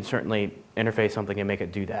 but you can certainly interface something and make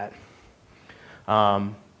it do that. As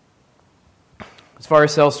far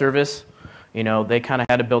as self-service, they kind of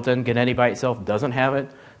had it built in. Ganeti by itself doesn't have it,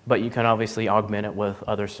 but you can obviously augment it with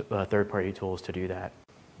other third-party tools to do that.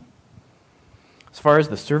 As far as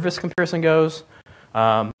the service comparison goes,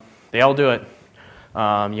 they all do it. You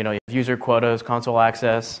have user quotas, console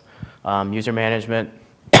access, user management,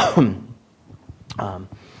 some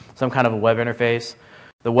kind of a web interface.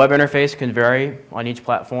 The web interface can vary on each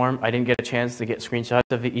platform. I didn't get a chance to get screenshots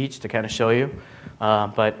of each to kind of show you,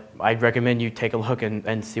 but I'd recommend you take a look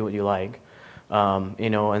and see what you like.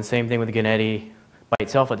 And same thing with Ganeti by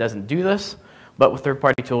itself. It doesn't do this, but with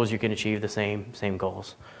third-party tools, you can achieve the same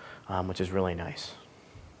goals, which is really nice.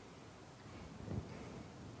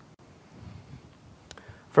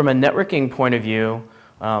 From a networking point of view,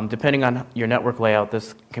 depending on your network layout,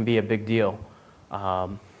 this can be a big deal.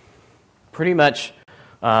 Pretty much,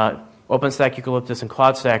 OpenStack, Eucalyptus, and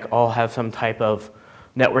CloudStack all have some type of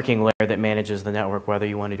networking layer that manages the network, whether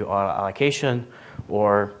you want to do auto allocation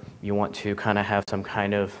or you want to kind of have some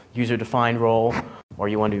kind of user-defined role, or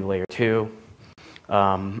you want to do layer 2.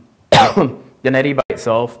 Ganeti by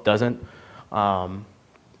itself doesn't.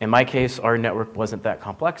 In my case, our network wasn't that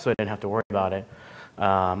complex, so I didn't have to worry about it.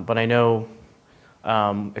 But I know,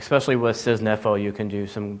 especially with sysnetfo, you can do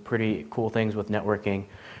some pretty cool things with networking.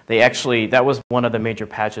 That was one of the major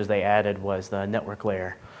patches they added, was the network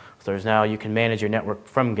layer. So now you can manage your network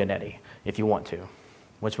from Ganeti if you want to,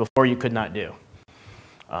 which before you could not do,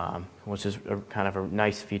 which is kind of a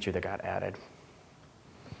nice feature that got added.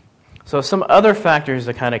 So some other factors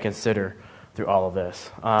to kind of consider through all of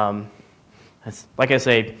this. Like I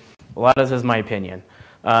say, a lot of this is my opinion.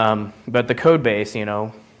 But the code base,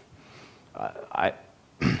 you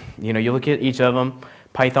look at each of them.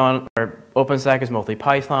 Python or OpenStack is mostly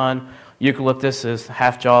Python. Eucalyptus is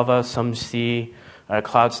half Java, some C.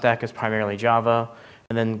 CloudStack is primarily Java.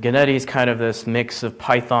 And then Ganeti is kind of this mix of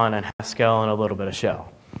Python and Haskell and a little bit of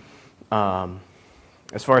Shell.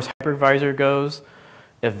 As far as hypervisor goes,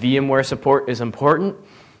 if VMware support is important,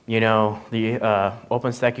 the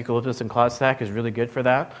OpenStack, Eucalyptus, and CloudStack is really good for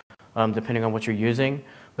that, depending on what you're using.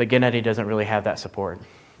 But Ganeti doesn't really have that support.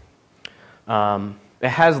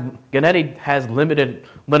 Ganeti has limited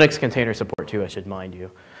Linux container support too, I should mind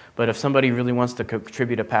you. But if somebody really wants to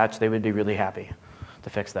contribute a patch, they would be really happy to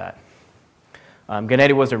fix that.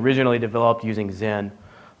 Ganeti was originally developed using Xen,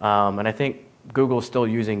 and I think Google's still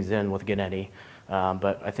using Xen with Ganeti,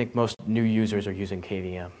 but I think most new users are using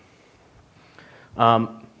KVM.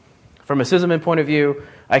 From a sysadmin point of view,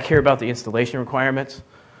 I care about the installation requirements,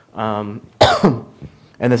 and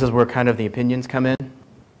this is where kind of the opinions come in.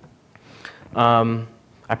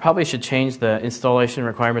 I probably should change the installation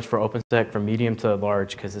requirements for OpenStack from medium to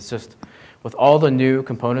large, because it's just, with all the new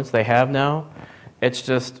components they have now, it's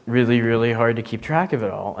just really, really hard to keep track of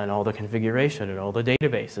it all, and all the configuration, and all the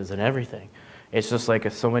databases, and everything. It's just like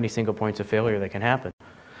so many single points of failure that can happen.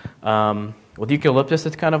 With Eucalyptus,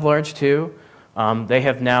 it's kind of large too. They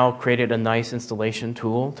have now created a nice installation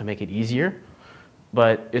tool to make it easier,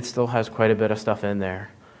 but it still has quite a bit of stuff in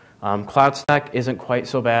there. CloudStack isn't quite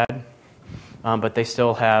so bad, but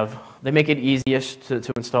they make it easiest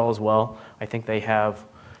to install as well. I think they have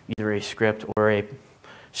either a script or a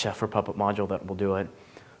Chef or Puppet module that will do it.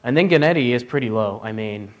 And then Ganeti is pretty low. I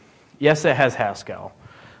mean, yes, it has Haskell.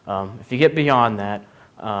 If you get beyond that,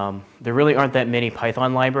 there really aren't that many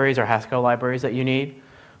Python libraries or Haskell libraries that you need,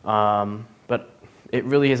 but it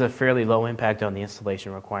really is a fairly low impact on the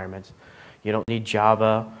installation requirements. You don't need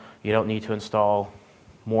Java. You don't need to install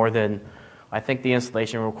more than, I think the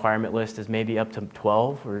installation requirement list is maybe up to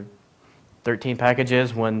 12 or 13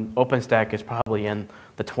 packages, when OpenStack is probably in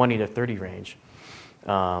the 20 to 30 range.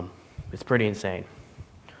 It's pretty insane.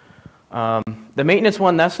 The maintenance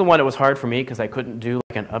one, that's the one that was hard for me because I couldn't do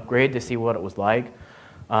like an upgrade to see what it was like.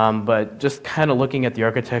 But just kind of looking at the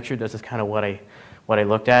architecture, this is kind of what I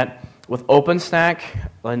looked at. With OpenStack,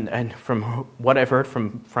 and from what I've heard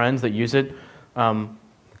from friends that use it,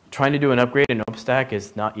 trying to do an upgrade in OpenStack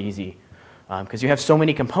is not easy because you have so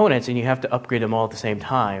many components and you have to upgrade them all at the same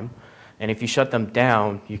time. And if you shut them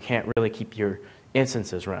down, you can't really keep your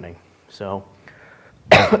instances running. So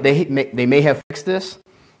they may have fixed this.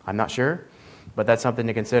 I'm not sure, but that's something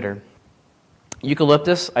to consider.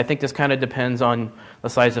 Eucalyptus, I think this kind of depends on the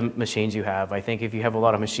size of machines you have. I think if you have a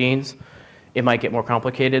lot of machines, it might get more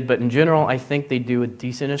complicated, but in general, I think they do a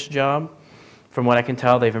decentish job. From what I can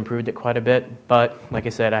tell, they've improved it quite a bit, but like I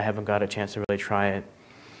said, I haven't got a chance to really try it.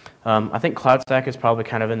 I think CloudStack is probably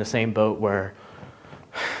kind of in the same boat where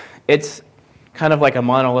it's kind of like a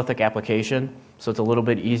monolithic application, so it's a little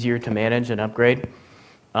bit easier to manage and upgrade.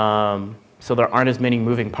 So there aren't as many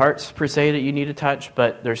moving parts per se that you need to touch,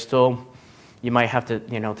 but there's still, you might have to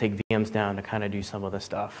take VMs down to kind of do some of the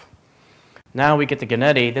stuff. Now we get to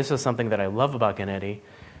Ganeti. This is something that I love about Ganeti,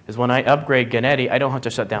 is when I upgrade Ganeti, I don't have to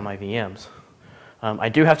shut down my VMs. I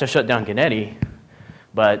do have to shut down Ganeti,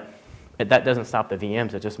 but that doesn't stop the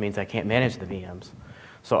VMs. It just means I can't manage the VMs.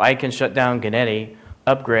 So I can shut down Ganeti,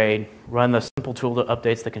 upgrade, run the simple tool that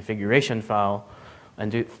updates the configuration file,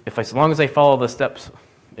 and do, as long as I follow the steps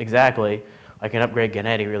exactly, I can upgrade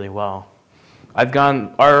Ganeti really well.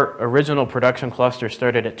 Our original production cluster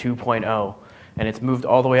started at 2.0, and it's moved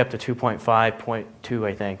all the way up to 2.5.2,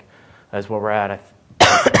 I think, is where we're at.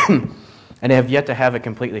 And I have yet to have it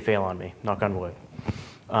completely fail on me, knock on wood,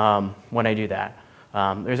 when I do that.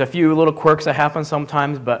 There's a few little quirks that happen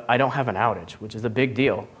sometimes, but I don't have an outage, which is a big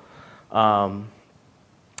deal. And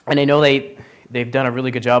I know they've done a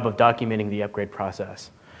really good job of documenting the upgrade process.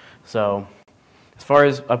 So as far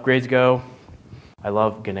as upgrades go, I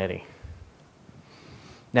love Ganeti.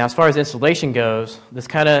 Now, as far as installation goes, this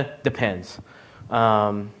kind of depends.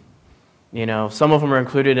 Some of them are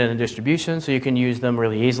included in a distribution, so you can use them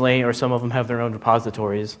really easily, or some of them have their own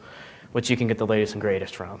repositories, which you can get the latest and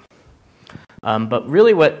greatest from. But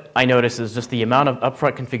really what I notice is just the amount of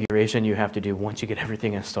upfront configuration you have to do once you get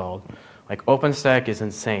everything installed. Like OpenStack is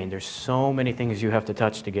insane. There's so many things you have to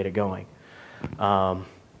touch to get it going.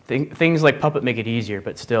 Things like Puppet make it easier,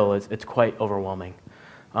 but still it's quite overwhelming.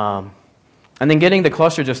 And then getting the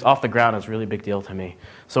cluster just off the ground is a really big deal to me.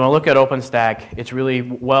 So when I look at OpenStack, it's really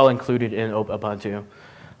well included in Ubuntu.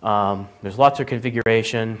 There's lots of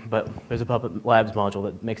configuration, but there's a Puppet Labs module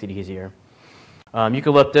that makes it easier.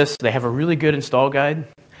 Eucalyptus, they have a really good install guide.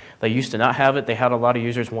 They used to not have it. They had a lot of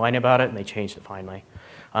users whine about it, and they changed it finally.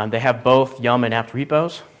 They have both yum and apt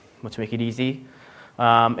repos, which make it easy.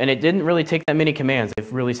 And it didn't really take that many commands.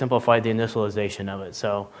 They've really simplified the initialization of it.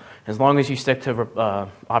 So as long as you stick to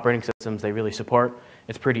operating systems they really support,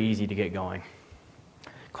 it's pretty easy to get going.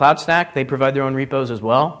 CloudStack, they provide their own repos as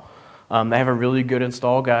well. They have a really good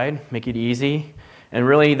install guide, make it easy. And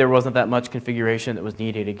really, there wasn't that much configuration that was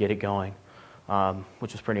needed to get it going,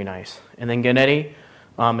 which was pretty nice. And then Ganeti,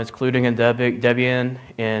 including in Debian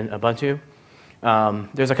and Ubuntu.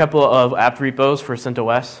 There's a couple of apt repos for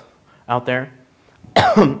CentOS out there.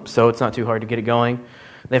 So it's not too hard to get it going.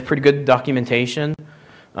 They have pretty good documentation.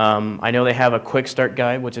 I know they have a quick start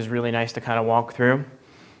guide, which is really nice to kind of walk through,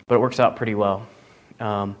 but it works out pretty well.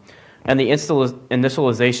 And the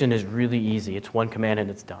initialization is really easy. It's one command and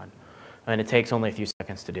it's done. And it takes only a few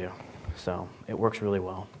seconds to do. So it works really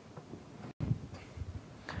well.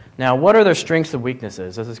 Now, what are their strengths and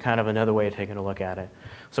weaknesses? This is kind of another way of taking a look at it.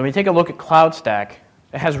 So when you take a look at CloudStack,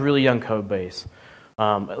 it has a really young code base,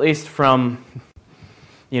 at least from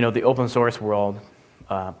the open source world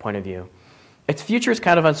point of view. Its future is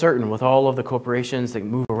kind of uncertain with all of the corporations that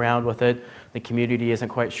move around with it. The community isn't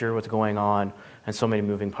quite sure what's going on, and so many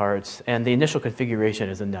moving parts. And the initial configuration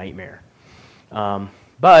is a nightmare.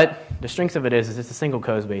 But the strength of it is it's a single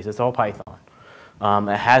code base. It's all Python.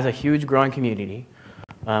 It has a huge growing community,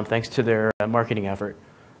 thanks to their marketing effort.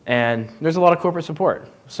 And there's a lot of corporate support.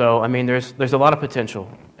 So, I mean, there's a lot of potential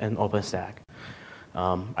in OpenStack.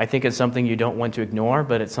 I think it's something you don't want to ignore,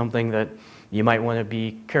 but it's something that you might want to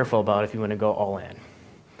be careful about if you want to go all in.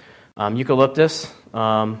 Eucalyptus,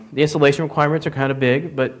 the installation requirements are kind of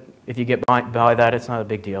big, but If you get by that, it's not a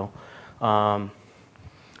big deal.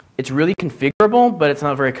 It's really configurable, but it's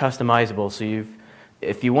not very customizable. So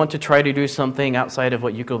if you want to try to do something outside of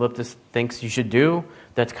what Eucalyptus thinks you should do,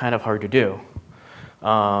 that's kind of hard to do.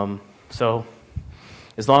 So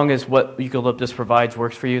as long as what Eucalyptus provides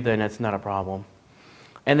works for you, then it's not a problem.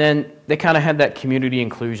 And then they kind of had that community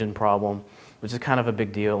inclusion problem, which is kind of a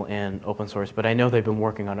big deal in open source, but I know they've been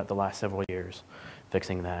working on it the last several years,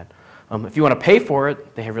 fixing that. If you want to pay for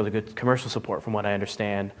it, they have really good commercial support from what I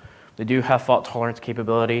understand. They do have fault tolerance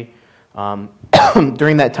capability.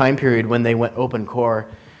 During that time period when they went open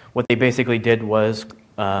core, what they basically did was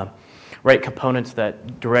write components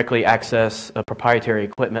that directly access proprietary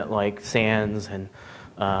equipment like SANs and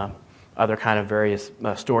other kind of various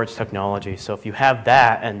storage technologies. So if you have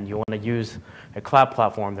that and you want to use a cloud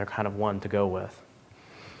platform, they're kind of one to go with.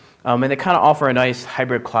 And they kind of offer a nice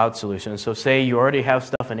hybrid cloud solution. So say you already have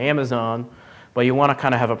stuff in Amazon, but you want to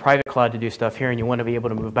kind of have a private cloud to do stuff here and you want to be able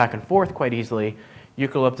to move back and forth quite easily,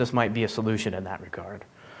 Eucalyptus might be a solution in that regard.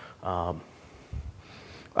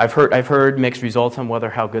 I've heard mixed results on whether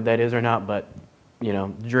how good that is or not, but you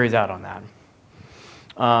know, the jury's out on that.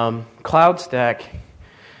 Cloud stack.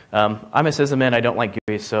 I'm a sysadmin, I don't like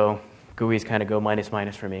GUIs, so GUIs kind of go minus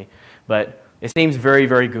for me. But it seems very,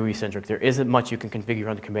 very GUI-centric. There isn't much you can configure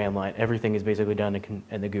on the command line. Everything is basically done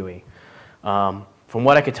in the GUI. From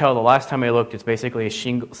what I could tell, the last time I looked, it's basically a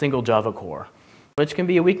single Java core, which can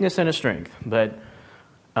be a weakness and a strength. But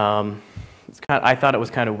I thought it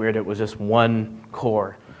was kind of weird. It was just one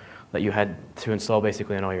core that you had to install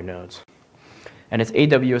basically on all your nodes. And its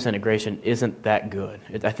AWS integration isn't that good.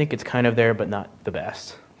 I think it's kind of there, but not the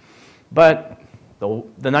best. But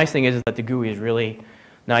the nice thing is that the GUI is really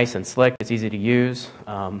nice and slick. It's easy to use.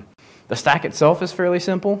 The stack itself is fairly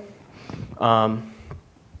simple.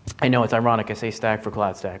 I know it's ironic I say stack for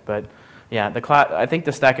cloud stack, but yeah, I think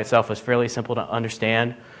the stack itself is fairly simple to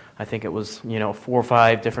understand. I think it was 4 or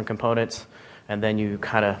 5 different components, and then it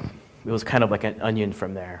was kind of like an onion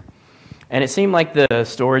from there. And it seemed like the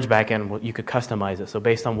storage backend, you could customize it. So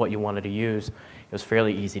based on what you wanted to use, it was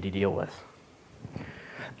fairly easy to deal with.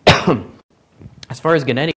 As far as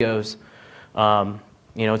Ganeti goes,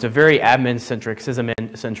 it's a very admin-centric,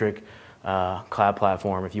 sysadmin-centric cloud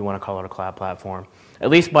platform, if you want to call it a cloud platform, at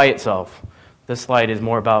least by itself. This slide is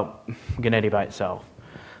more about Ganeti by itself.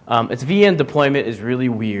 Its VM deployment is really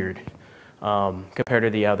weird compared to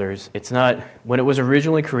the others. It's not, when it was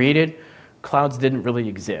originally created, clouds didn't really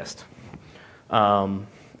exist. And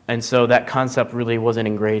so that concept really wasn't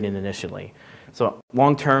ingrained in initially. So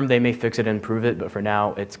long term, they may fix it and improve it, but for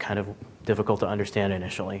now, it's kind of difficult to understand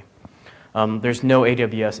initially. There's no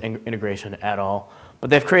AWS integration at all, but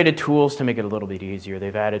they've created tools to make it a little bit easier.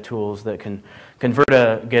 They've added tools that can convert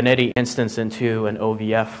a Ganeti instance into an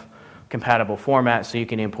OVF compatible format so you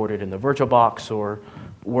can import it in the VirtualBox or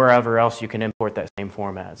wherever else you can import that same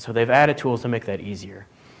format. So they've added tools to make that easier.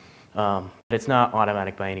 But it's not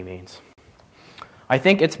automatic by any means. I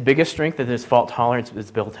think its biggest strength is its fault tolerance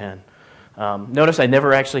is built in. Notice I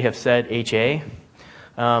never actually have said HA,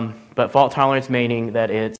 but fault tolerance meaning that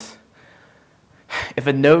if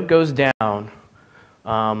a node goes down,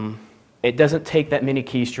 it doesn't take that many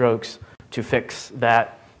keystrokes to fix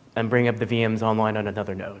that and bring up the VMs online on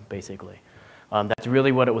another node, basically. That's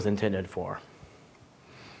really what it was intended for.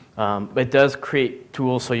 But it does create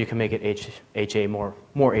tools so you can make it HA more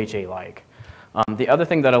HA-like. The other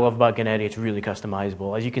thing that I love about Ganeti, it's really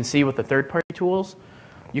customizable. As you can see with the third-party tools,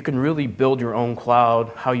 you can really build your own cloud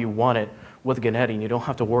how you want it with Ganeti, and you don't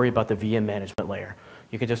have to worry about the VM management layer.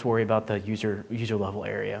 You can just worry about the user level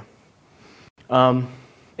area. And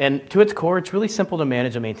to its core, it's really simple to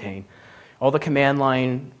manage and maintain. All the command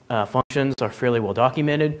line functions are fairly well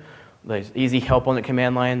documented. There's easy help on the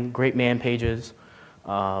command line, great man pages.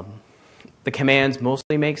 The commands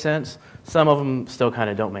mostly make sense. Some of them still kind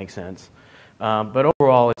of don't make sense. But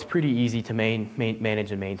overall, it's pretty easy to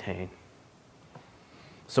manage and maintain.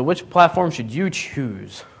 So which platform should you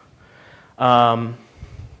choose?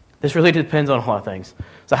 This really depends on a lot of things.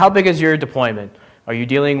 So how big is your deployment? Are you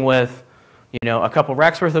dealing with a couple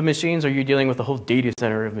racks worth of machines, or are you dealing with a whole data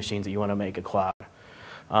center of machines that you want to make a cloud?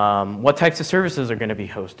 What types of services are going to be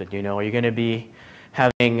hosted? Are you going to be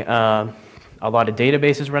having a lot of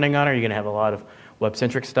databases running on it? Are you going to have a lot of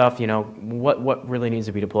web-centric stuff? What really needs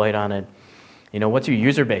to be deployed on it? What's your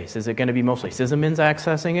user base? Is it going to be mostly sysadmins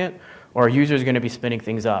accessing it, or are users going to be spinning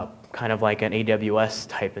things up, kind of like an AWS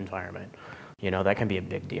type environment? That can be a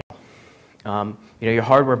big deal. Your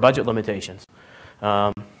hardware budget limitations.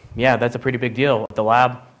 Yeah, that's a pretty big deal. At the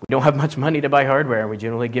lab, we don't have much money to buy hardware, and we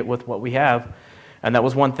generally get with what we have. And that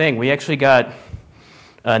was one thing. We actually got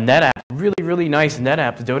NetApp really, really nice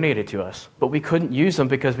NetApps donated to us, but we couldn't use them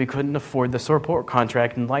because we couldn't afford the support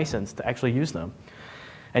contract and license to actually use them.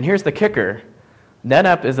 And here's the kicker.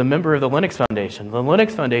 NetApp is a member of the Linux Foundation. The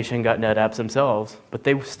Linux Foundation got NetApps themselves, but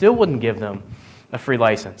they still wouldn't give them a free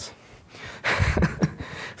license.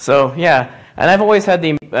 So, yeah, and I've always had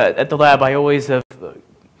at the lab, I always have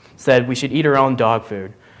said we should eat our own dog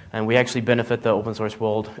food, and we actually benefit the open source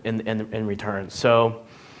world in return. So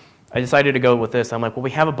I decided to go with this. I'm like, well,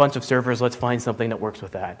 we have a bunch of servers. Let's find something that works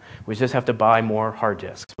with that. We just have to buy more hard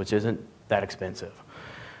disks, which isn't that expensive.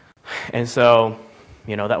 And so,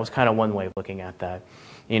 that was kind of one way of looking at that.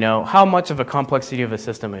 How much of a complexity of a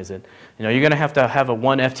system is it? You're going to have a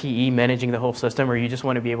one FTE managing the whole system, or you just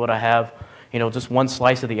want to be able to have, just one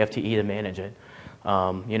slice of the FTE to manage it.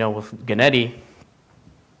 With Ganeti,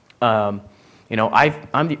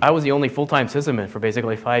 I was the only full-time sysadmin for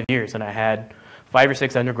basically 5 years, and I had 5 or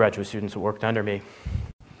 6 undergraduate students who worked under me.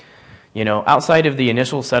 Outside of the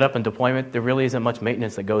initial setup and deployment, there really isn't much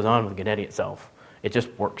maintenance that goes on with Ganeti itself. It just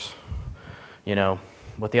works.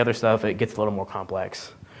 With the other stuff, it gets a little more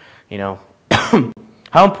complex. How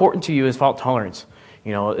important to you is fault tolerance?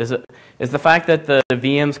 Is the fact that the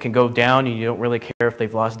VMs can go down and you don't really care if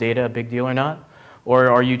they've lost data a big deal or not?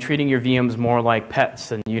 Or are you treating your VMs more like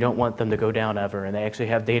pets and you don't want them to go down ever, and they actually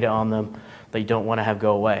have data on them that you don't want to have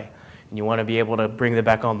go away? And you want to be able to bring them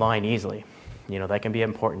back online easily. That can be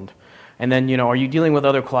important. And then, are you dealing with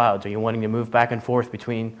other clouds? Are you wanting to move back and forth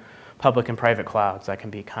between public and private clouds? That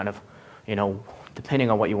can be kind of,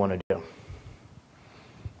 depending on what you want to do.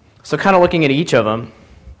 So kind of looking at each of them,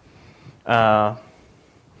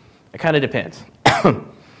 it kind of depends.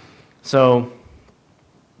 So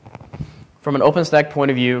from an OpenStack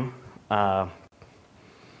point of view,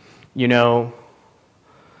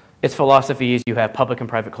 its philosophy is you have public and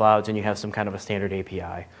private clouds and you have some kind of a standard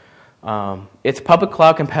API. Its public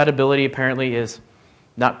cloud compatibility apparently is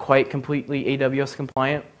not quite completely AWS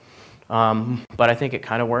compliant, but I think it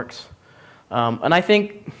kind of works. And I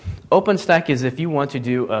think OpenStack is if you want to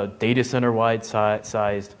do a data center-wide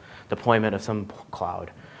sized deployment of some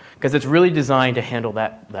cloud, because it's really designed to handle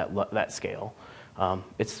that scale.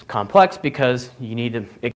 It's complex because you need to,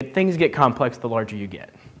 things get complex the larger you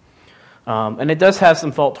get. And it does have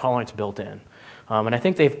some fault tolerance built in. And I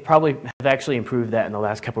think they've probably have actually improved that in the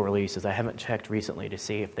last couple of releases. I haven't checked recently to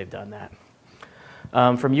see if they've done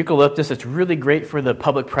that. From Eucalyptus, it's really great for the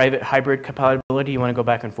public-private hybrid compatibility. You want to go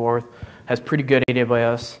back and forth. Has pretty good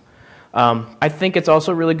AWS. I think it's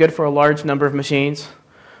also really good for a large number of machines.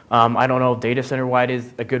 I don't know if data center-wide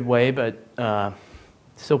is a good way, but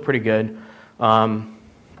still pretty good. And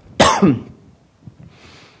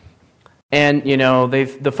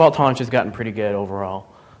the fault tolerance has gotten pretty good overall.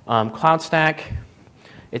 CloudStack,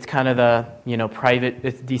 it's kind of the private.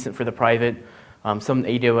 It's decent for the private. Some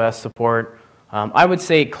AWS support. I would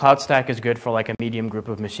say CloudStack is good for like a medium group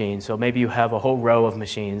of machines. So maybe you have a whole row of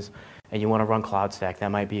machines and you want to run CloudStack.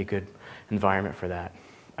 That might be a good environment for that.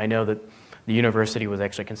 I know that the university was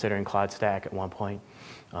actually considering CloudStack at one point.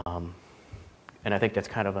 And I think that's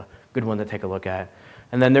kind of a good one to take a look at.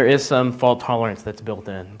 And then there is some fault tolerance that's built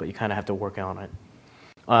in, but you kind of have to work on it.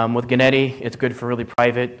 With Ganeti, it's good for really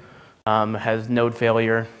private. Has node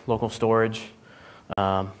failure, local storage.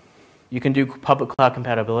 You can do public cloud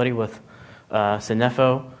compatibility with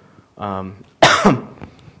Cinefo.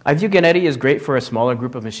 I view Ganeti as great for a smaller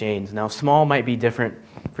group of machines. Now, small might be different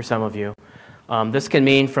for some of you. This can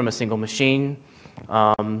mean from a single machine.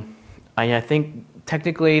 I think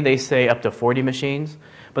technically they say up to 40 machines,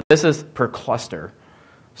 but this is per cluster.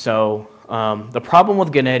 So the problem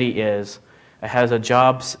with Ganeti is it has a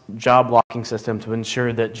job locking system to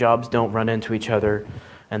ensure that jobs don't run into each other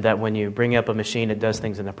and that when you bring up a machine, it does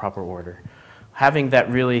things in the proper order. Having that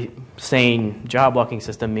really sane job locking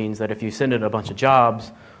system means that if you send it a bunch of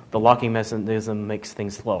jobs, the locking mechanism makes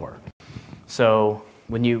things slower. So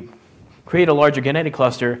when you create a larger Ganeti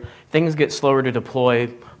cluster, things get slower to deploy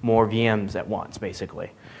more VMs at once,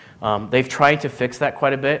 basically. They've tried to fix that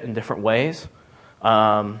quite a bit in different ways. They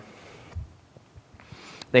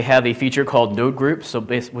have a feature called node groups,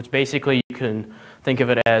 which basically you can think of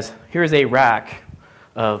it as, here's a rack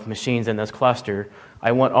of machines in this cluster.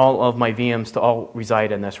 I want all of my VMs to all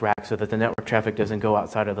reside in this rack so that the network traffic doesn't go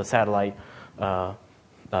outside of the satellite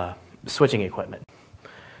switching equipment.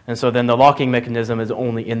 And so then the locking mechanism is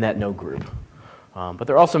only in that node group. But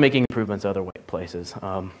they're also making improvements other places.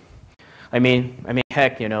 I mean,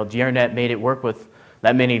 heck, GRNet made it work with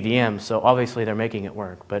that many VMs, so obviously they're making it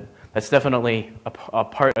work. But that's definitely a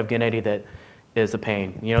part of Ganeti that is a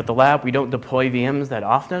pain. At the lab, we don't deploy VMs that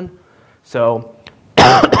often, so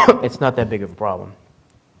it's not that big of a problem.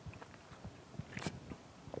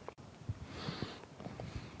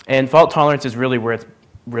 And fault tolerance is really where it's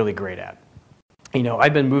really great at. You know,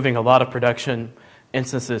 I've been moving a lot of production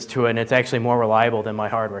instances to it, and it's actually more reliable than my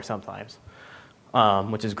hardware sometimes,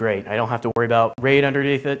 which is great. I don't have to worry about RAID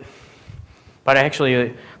underneath it. But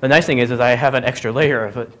actually, the nice thing is I have an extra layer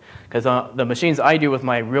of it, because the machines I do with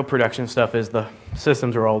my real production stuff is the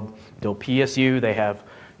systems are all PSU. They have,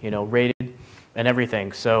 you know, rated and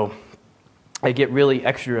everything. So I get really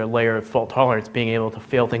extra layer of fault tolerance, being able to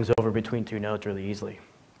fail things over between two nodes really easily.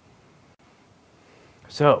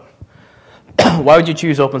 So why would you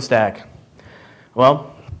choose OpenStack?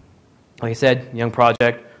 Well, like I said, young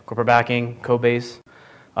project, corporate backing, code base,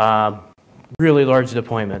 really large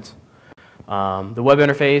deployments. The web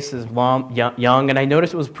interface is young, and I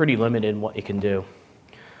noticed it was pretty limited in what it can do,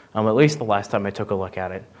 at least the last time I took a look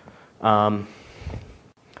at it.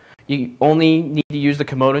 You only need to use the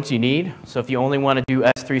components you need, so if you only want to do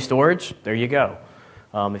S3 storage, there you go.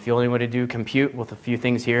 If you only want to do compute with a few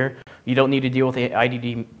things here, you don't need to deal with the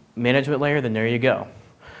IDD management layer, then there you go.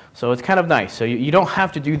 So it's kind of nice. So you don't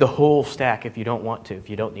have to do the whole stack if you don't want to, if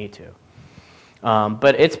you don't need to.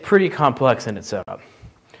 But it's pretty complex in its setup.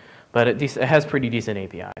 But it has pretty decent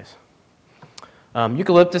APIs.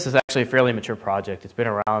 Eucalyptus is actually a fairly mature project. It's been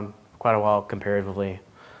around quite a while comparatively.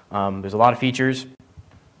 There's a lot of features.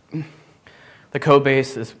 The code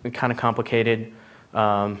base is kind of complicated.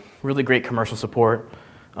 Really great commercial support.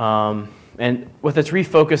 And with its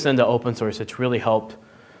refocus into open source, it's really helped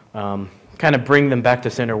kind of bring them back to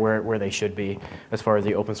center where they should be as far as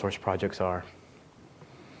the open source projects are.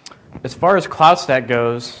 As far as CloudStack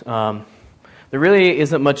goes, there really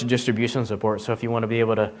isn't much distribution support, so if you want to be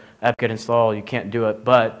able to apt-get install, you can't do it,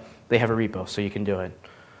 but they have a repo, so you can do it.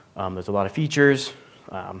 There's a lot of features.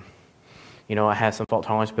 You know, it has some fault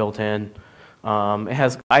tolerance built in.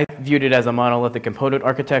 I viewed it as a monolithic component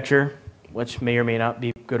architecture, which may or may not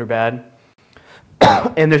be good or bad.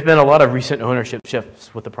 And there's been a lot of recent ownership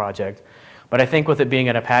shifts with the project. But I think with it being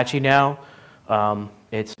an Apache now,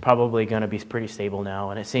 it's probably going to be pretty stable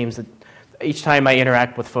now, and it seems that each time I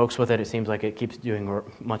interact with folks with it, it seems like it keeps doing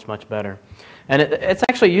much, much better. And it's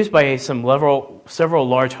actually used by several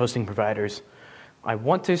large hosting providers. I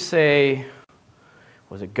want to say,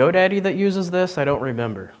 was it GoDaddy that uses this? I don't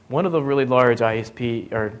remember. One of the really large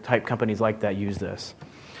ISP or type companies like that use this.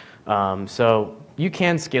 So you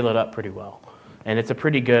can scale it up pretty well, and it's a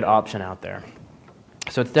pretty good option out there.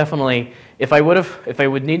 So it's definitely, if I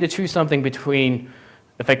would need to choose something between,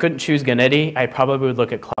 if I couldn't choose Ganeti, I probably would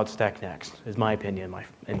look at CloudStack next, is my opinion,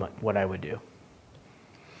 what I would do.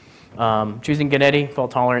 Choosing Ganeti,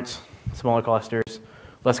 fault tolerance, smaller clusters,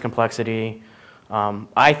 less complexity.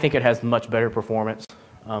 I think it has much better performance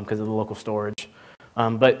because of the local storage.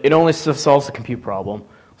 But it only solves the compute problem. So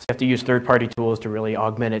you have to use third-party tools to really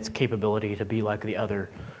augment its capability to be like the other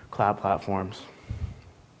cloud platforms.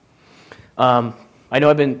 I know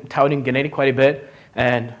I've been touting Ganeti quite a bit,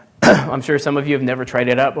 and I'm sure some of you have never tried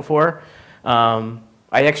it out before. I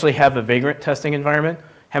actually have a Vagrant testing environment.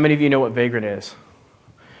 How many of you know what Vagrant is?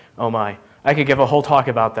 Oh my, I could give a whole talk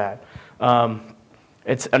about that.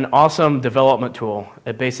 It's an awesome development tool.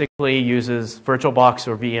 It basically uses VirtualBox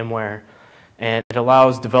or VMware, and it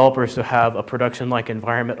allows developers to have a production-like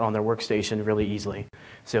environment on their workstation really easily.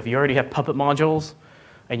 So if you already have Puppet modules,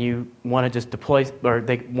 and you want to just deploy, or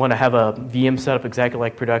they want to have a VM set up exactly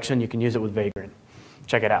like production, you can use it with Vagrant.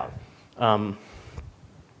 Check it out.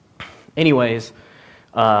 Anyways,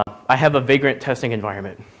 I have a Vagrant testing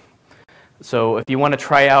environment. So if you want to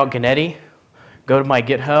try out Ganeti, go to my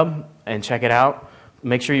GitHub and check it out.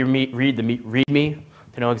 Make sure you read the README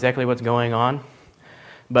to know exactly what's going on.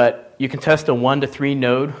 But you can test a 1 to 3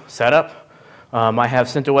 node setup. I have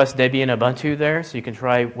CentOS, Debian, and Ubuntu there, so you can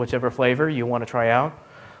try whichever flavor you want to try out.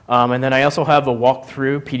 And then I also have a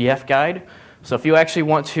walkthrough PDF guide. So if you actually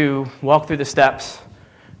want to walk through the steps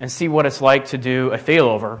and see what it's like to do a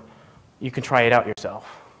failover, you can try it out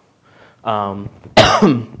yourself.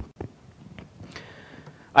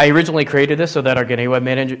 I originally created this so that our Ganeti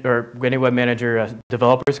Web Manager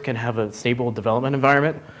developers can have a stable development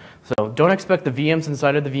environment. So don't expect the VMs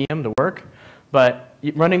inside of the VM to work, but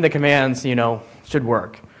running the commands, you know, should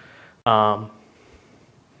work.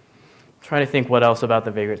 Trying to think what else about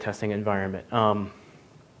the Vagrant testing environment.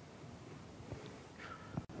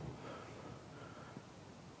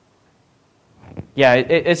 Yeah,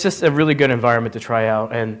 it's just a really good environment to try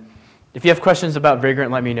out. And if you have questions about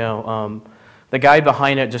Vagrant, let me know. The guy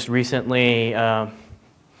behind it just recently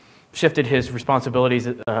shifted his responsibilities.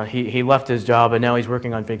 He left his job, and now he's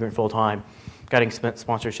working on Vagrant full-time, getting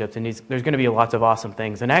sponsorships. And there's going to be lots of awesome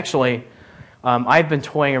things. And actually, I've been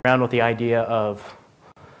toying around with the idea of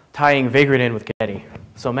tying Vagrant in with Ganeti.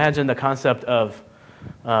 So imagine the concept of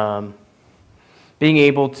Being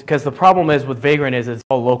able to, because the problem is with Vagrant is it's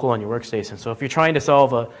all local on your workstation. So if you're trying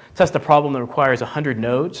to test a problem that requires 100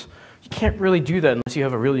 nodes, you can't really do that unless you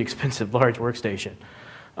have a really expensive large workstation.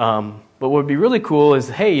 But what would be really cool is,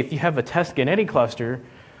 hey, if you have a test Ganeti cluster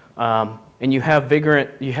and you have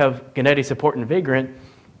Ganeti support in Vagrant,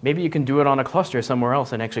 maybe you can do it on a cluster somewhere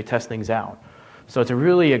else and actually test things out. So it's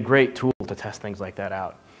really a great tool to test things like that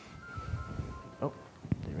out. Oh,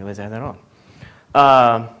 didn't realize I had that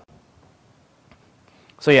on.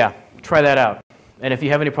 So yeah, try that out. And if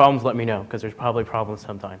you have any problems, let me know, because there's probably problems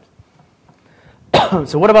sometimes.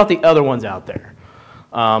 So what about the other ones out there?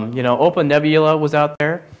 Open Nebula was out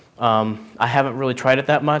there. I haven't really tried it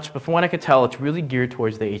that much, but from what I could tell, it's really geared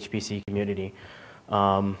towards the HPC community.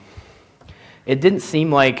 It didn't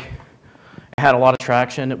seem like it had a lot of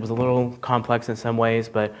traction. It was a little complex in some ways,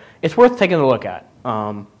 but it's worth taking a look at.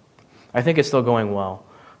 I think it's still going well.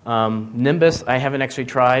 Nimbus, I haven't actually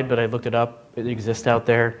tried, but I looked it up. It exists out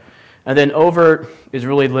there. And then Overt is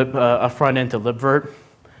really a front end to libvirt.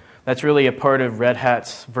 That's really a part of Red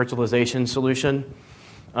Hat's virtualization solution,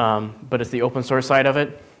 but it's the open source side of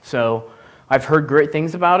it. So I've heard great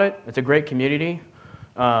things about it. It's a great community,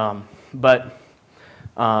 but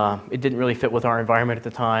it didn't really fit with our environment at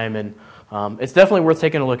the time. And it's definitely worth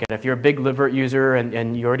taking a look at. If you're a big libvirt user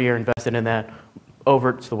and you already are invested in that,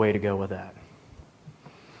 Overt's the way to go with that.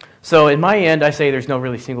 So in my end, I say there's no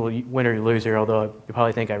really single winner or loser, although you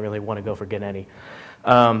probably think I really want to go for Ganeti.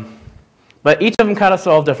 But each of them kind of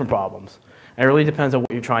solve different problems. And it really depends on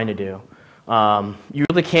what you're trying to do. You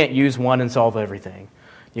really can't use one and solve everything.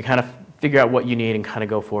 You kind of figure out what you need and kind of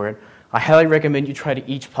go for it. I highly recommend you try to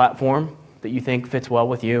each platform that you think fits well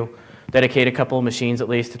with you. Dedicate a couple of machines at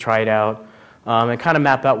least to try it out. And kind of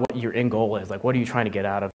map out what your end goal is. Like, what are you trying to get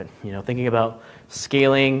out of it? Thinking about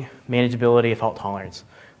scaling, manageability, fault tolerance.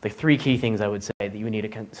 The three key things I would say that you need to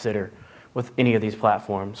consider with any of these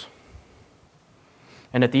platforms.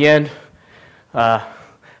 And at the end, I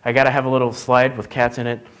got to have a little slide with cats in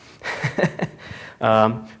it.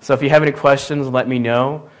 So if you have any questions, let me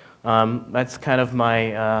know. That's kind of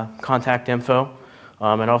my contact info.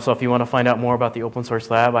 And also, if you want to find out more about the Open Source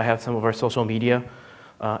Lab, I have some of our social media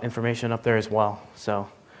information up there as well. So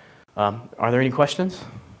are there any questions?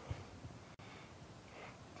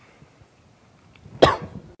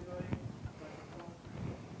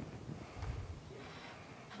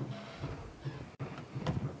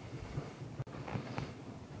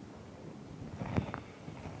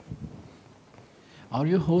 Are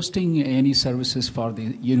you hosting any services for the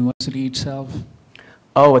university itself?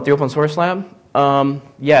 Oh, at the Open Source Lab?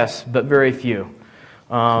 Yes, but very few.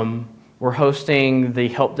 We're hosting the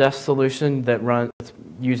help desk solution that runs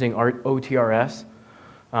using OTRS.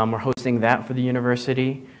 We're hosting that for the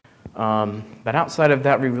university. But outside of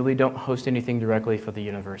that, we really don't host anything directly for the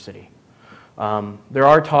university. There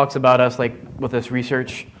are talks about us, like with this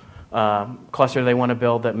research cluster they want to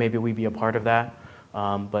build, that maybe we be a part of that.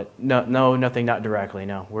 But no, nothing, not directly,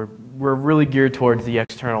 no. We're really geared towards the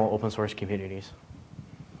external open source communities.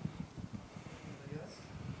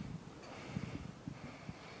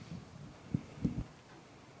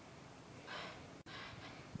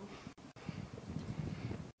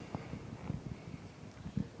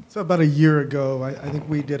 So about a year ago, I think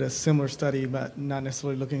we did a similar study, but not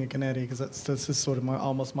necessarily looking at Ganeti, because this is sort of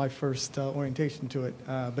almost my first orientation to it.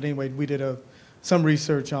 But anyway, we did some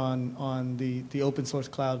research on the open source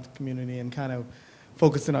cloud community and kind of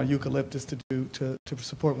focusing on Eucalyptus to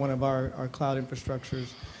support one of our cloud infrastructures.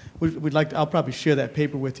 We'd like to, I'll probably share that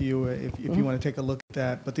paper with you if you want to take a look at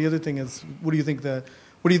that. But the other thing is, what do you think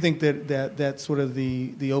that sort of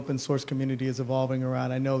the open source community is evolving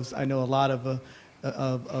around? I know a lot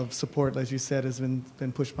of support, as you said, has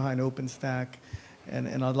been pushed behind OpenStack,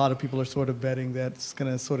 and a lot of people are sort of betting that it's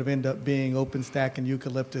going to sort of end up being OpenStack and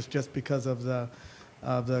Eucalyptus just because of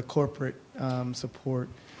the corporate support.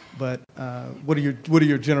 But what are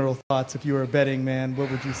your general thoughts? If you were a betting man,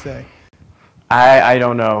 what would you say? I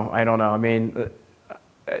don't know. I mean,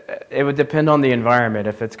 it would depend on the environment.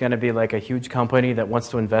 If it's going to be like a huge company that wants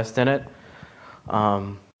to invest in it,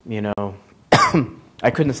 you know. I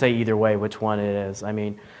couldn't say either way which one it is. I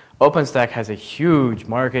mean, OpenStack has a huge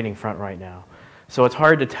marketing front right now. So it's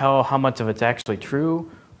hard to tell how much of it's actually true,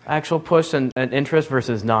 actual push and interest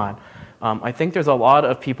versus not. I think there's a lot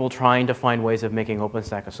of people trying to find ways of making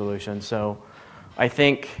OpenStack a solution. So I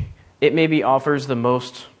think it maybe offers the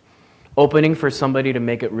most opening for somebody to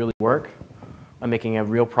make it really work, making a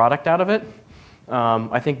real product out of it.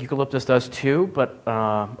 I think Eucalyptus does too, but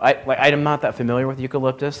I'm not that familiar with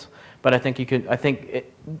Eucalyptus. But I think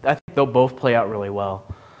they'll both play out really well.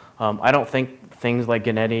 I don't think things like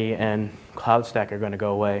Ganeti and CloudStack are going to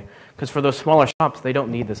go away. Because for those smaller shops, they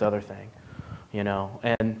don't need this other thing, you know.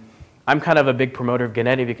 And I'm kind of a big promoter of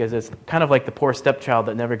Ganeti because it's kind of like the poor stepchild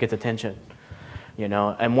that never gets attention, you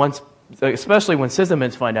know. And once, especially when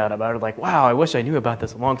sysadmins find out about it, like, wow, I wish I knew about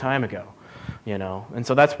this a long time ago, you know. And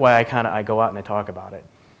so that's why I go out and I talk about it.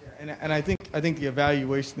 And I think the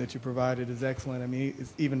evaluation that you provided is excellent. I mean,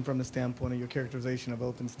 it's even from the standpoint of your characterization of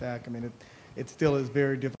OpenStack. I mean, it still is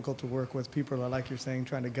very difficult to work with. People are, like you're saying,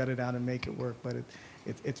 trying to gut it out and make it work, but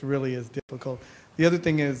it really is difficult. The other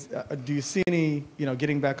thing is, do you see any, you know,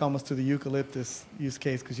 getting back almost to the eucalyptus use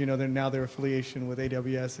case, because you know their affiliation with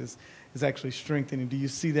AWS is actually strengthening. Do you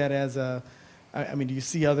see that as I mean, do you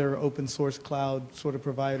see other open source cloud sort of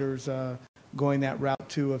providers going that route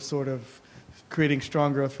too, of sort of creating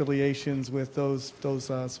stronger affiliations with those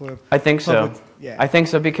sort of? I think so. Yeah. I think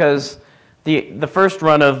so because the first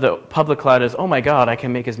run of the public cloud is, oh my God, I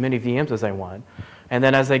can make as many VMs as I want. And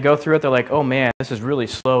then as they go through it, they're like, oh man, this is really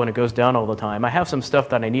slow and it goes down all the time. I have some stuff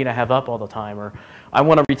that I need to have up all the time, or I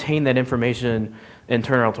want to retain that information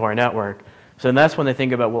internal to our network. So then that's when they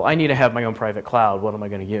think about, well, I need to have my own private cloud. What am I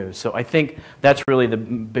going to use? So I think that's really the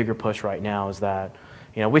bigger push right now, is that,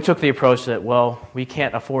 you know, we took the approach that, well, we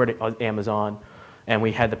can't afford Amazon, and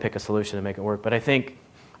we had to pick a solution to make it work. But I think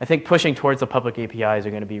pushing towards the public APIs are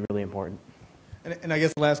going to be really important. And I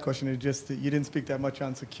guess the last question is just that you didn't speak that much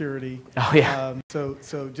on security. Oh, yeah. So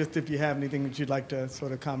just if you have anything that you'd like to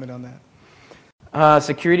sort of comment on that.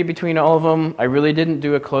 Security between all of them, I really didn't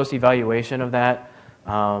do a close evaluation of that.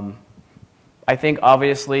 I think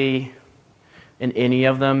obviously in any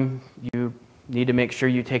of them, you need to make sure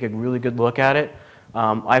you take a really good look at it.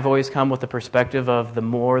 I've always come with the perspective of the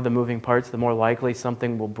more the moving parts, the more likely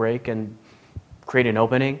something will break and create an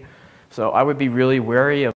opening. So I would be really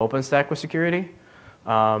wary of OpenStack with security.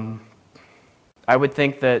 I would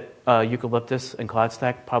think that Eucalyptus and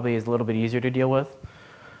CloudStack probably is a little bit easier to deal with.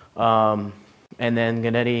 And then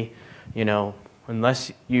Ganeti, you know,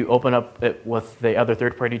 unless you open up it with the other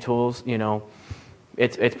third-party tools, you know,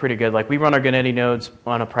 it's pretty good. Like, we run our Ganeti nodes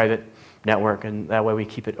on a private network, and that way we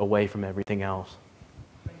keep it away from everything else.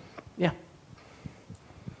 Yeah.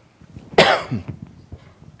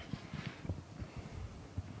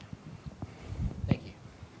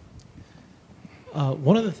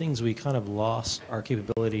 One of the things we kind of lost our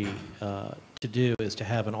capability to do is to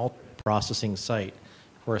have an all-processing site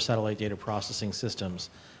for our satellite data processing systems.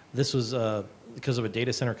 This was because of a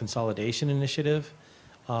data center consolidation initiative.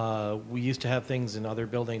 We used to have things in other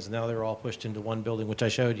buildings, and now they're all pushed into one building, which I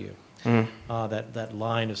showed you. That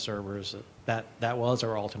line of servers, that was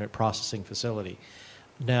our alternate processing facility.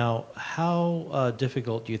 Now, how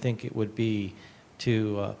difficult do you think it would be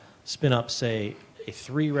to spin up, say, a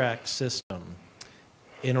 3-rack system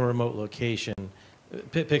in a remote location?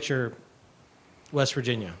 Picture West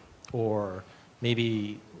Virginia, or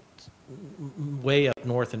maybe way up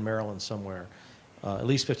north in Maryland somewhere, at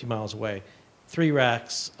least 50 miles away. 3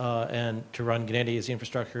 racks, and to run Ganeti as the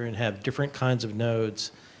infrastructure and have different kinds of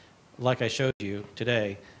nodes, like I showed you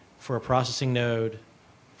today, for a processing node,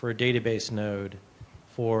 for a database node,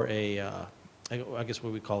 for a, I guess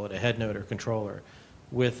what we call it, a head node or controller,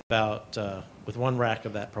 with about, with 1 rack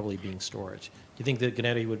of that probably being storage. Do you think that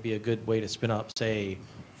Ganeti would be a good way to spin up, say,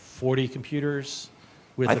 40 computers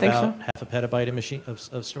with about half a petabyte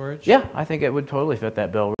of storage? Yeah, I think it would totally fit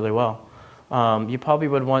that bill really well. You probably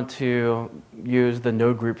would want to use the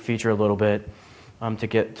node group feature a little bit to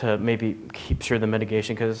get to maybe keep sure the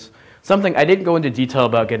mitigation, because something I didn't go into detail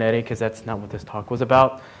about Ganeti because that's not what this talk was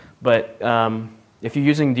about. But if you're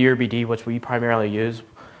using DRBD, which we primarily use,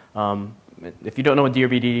 if you don't know what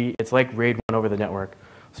DRBD, it's like RAID 1 over the network.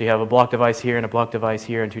 So you have a block device here and a block device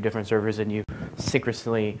here and 2 different servers, and you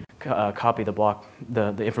synchronously copy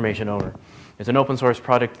the information over. It's an open source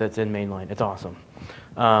product that's in mainline. It's awesome.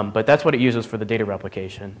 But that's what it uses for the data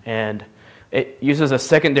replication. And it uses a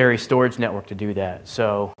secondary storage network to do that.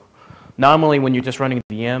 So normally when you're just running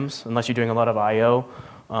VMs, unless you're doing a lot of I/O,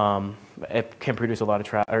 it can produce a lot of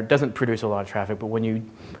traffic, or it doesn't produce a lot of traffic. But when you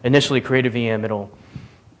initially create a VM, it'll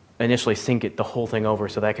initially sync the whole thing over,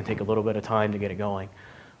 so that can take a little bit of time to get it going.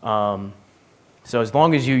 So as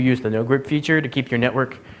long as you use the node group feature to keep your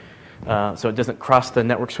network so it doesn't cross the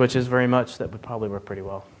network switches very much, that would probably work pretty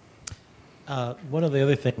well. One of the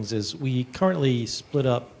other things is we currently split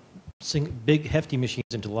up big hefty machines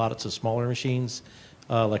into lots of smaller machines.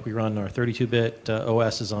 Like we run our 32-bit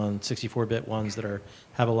OSs on 64-bit ones that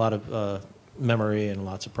have a lot of memory and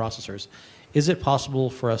lots of processors. Is it possible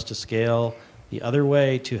for us to scale the other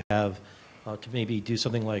way, to have to maybe do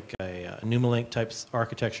something like a Numalink type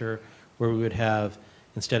architecture, where we would have,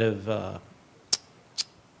 instead of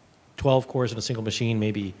 12 cores in a single machine,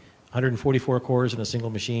 maybe 144 cores in a single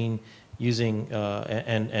machine, using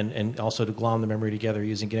and also to glom the memory together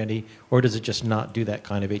using Ganeti, or does it just not do that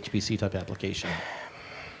kind of HPC type application?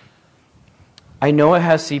 I know it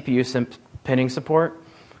has CPU pinning support,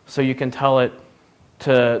 so you can tell it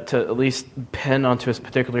to at least pin onto a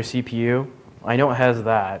particular CPU. I know it has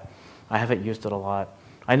that. I haven't used it a lot.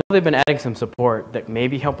 I know they've been adding some support that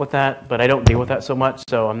maybe help with that, but I don't deal with that so much,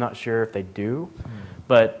 so I'm not sure if they do.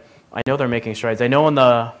 But I know they're making strides. I know on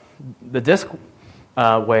the disk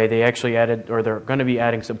way, they actually added, or they're going to be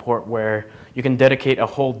adding support where you can dedicate a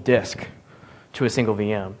whole disk to a single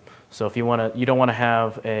VM. So if you don't want to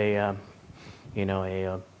have a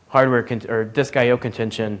hardware or disk I/O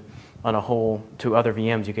contention on a whole to other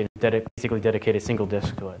VMs, you can basically dedicate a single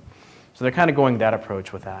disk to it. So they're kind of going that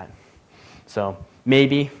approach with that. So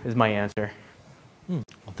maybe is my answer. Well,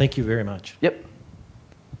 thank you very much. Yep.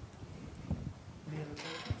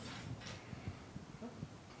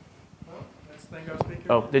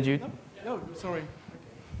 Oh, did you? No, sorry.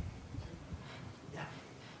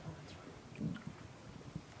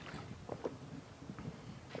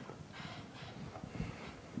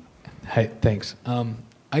 Hi, thanks.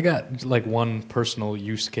 I got like one personal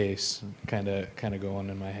use case kind of going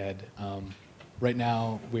in my head. Right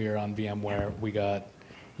now we're on VMware. We got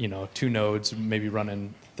 2 nodes, maybe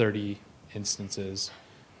running 30 instances,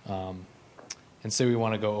 and say we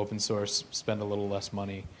want to go open source, spend a little less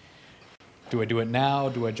money. Do I do it now?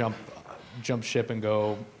 Do I jump ship and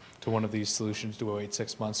go to one of these solutions? Do I wait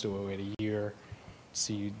 6 months? Do I wait a year?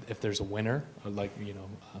 See if there's a winner, or like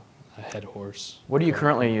a head horse. What are you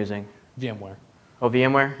currently using? VMware. Oh,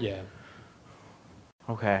 VMware? Yeah.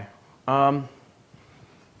 Okay.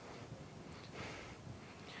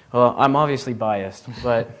 Well, I'm obviously biased,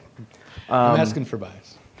 but I'm asking for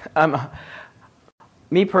bias.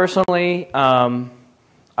 Me personally,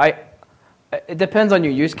 it depends on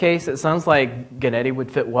your use case. It sounds like Ganeti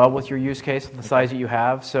would fit well with your use case, with the size that you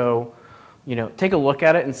have. So, take a look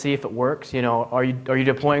at it and see if it works. Are you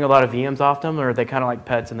deploying a lot of VMs off them, or are they kind of like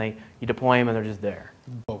pets and you deploy them and they're just there?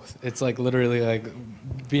 Both. It's like literally like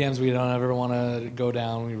VMs we don't ever want to go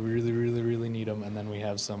down. We really, really, really need them, and then we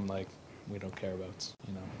have some like we don't care about.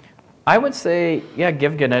 I would say, yeah,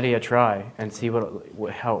 give Ganeti a try and see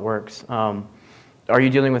how it works. Are you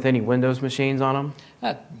dealing with any Windows machines on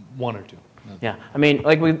them? 1 or 2. Yeah, I mean,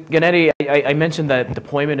 like with Ganeti, I mentioned that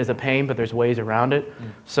deployment is a pain, but there's ways around it.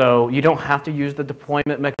 So you don't have to use the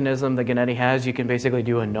deployment mechanism that Ganeti has. You can basically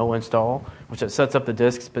do a no install, which it sets up the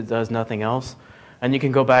disks but does nothing else. And you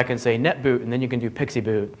can go back and say net boot, and then you can do pixie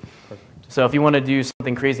boot. Perfect. So if you want to do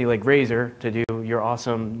something crazy like Razor to do your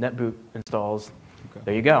awesome net boot installs,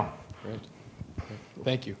 there you go. Great.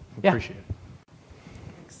 Thank you. Yeah. Appreciate it.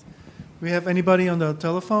 Thanks. We have anybody on the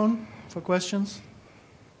telephone for questions?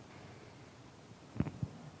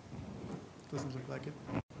 Doesn't look like it.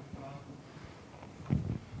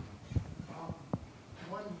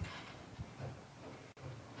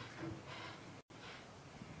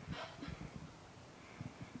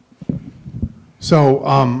 So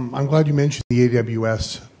I'm glad you mentioned the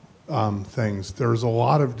AWS things. There's a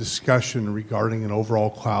lot of discussion regarding an overall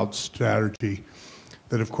cloud strategy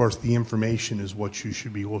that, of course, the information is what you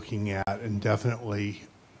should be looking at, and definitely,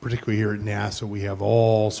 particularly here at NASA, we have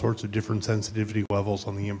all sorts of different sensitivity levels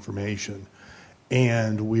on the information.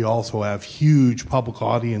 And we also have huge public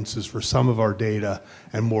audiences for some of our data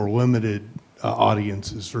and more limited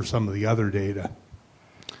audiences for some of the other data.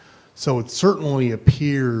 So it certainly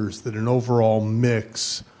appears that an overall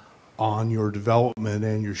mix on your development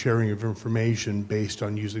and your sharing of information based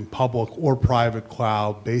on using public or private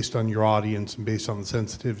cloud, based on your audience and based on the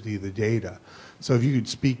sensitivity of the data. So if you could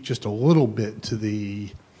speak just a little bit to the,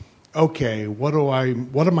 okay, what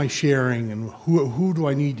am I sharing, and who do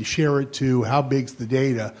I need to share it to? How big's the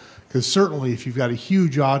data? Because certainly if you've got a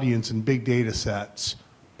huge audience and big data sets,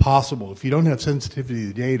 possible. If you don't have sensitivity to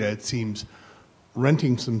the data, it seems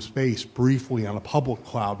renting some space briefly on a public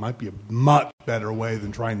cloud might be a much better way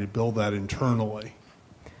than trying to build that internally.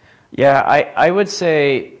 Yeah, I would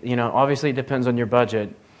say, obviously it depends on your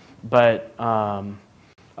budget, but a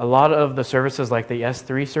lot of the services like the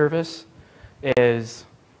S3 service is,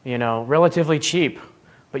 relatively cheap,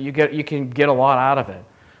 but you can get a lot out of it.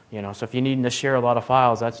 So if you need to share a lot of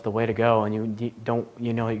files, that's the way to go, and you don't,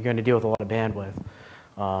 you're going to deal with a lot of bandwidth.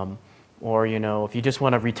 Or, if you just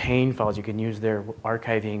want to retain files, you can use their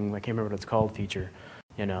archiving, I can't remember what it's called, feature.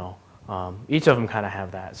 Each of them kind of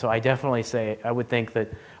have that. So I definitely say, I would think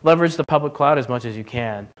that leverage the public cloud as much as you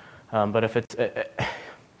can. But if it's,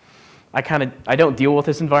 I don't deal with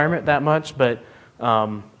this environment that much, but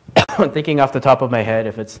thinking off the top of my head,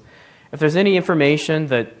 if there's any information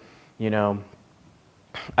that, you know,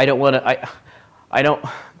 I don't want to, I don't,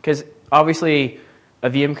 because obviously a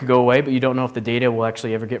VM could go away, but you don't know if the data will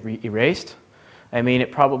actually ever get erased. I mean,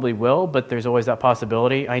 it probably will, but there's always that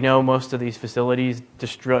possibility. I know most of these facilities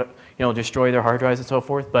destroy their hard drives and so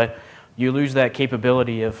forth, but you lose that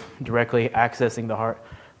capability of directly accessing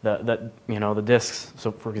the disks,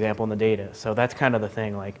 so for example, in the data. So that's kind of the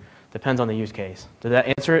thing, like, depends on the use case. Did that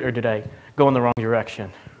answer it, or did I go in the wrong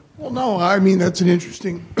direction? Well, no, I mean, that's an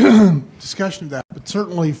interesting discussion of that, but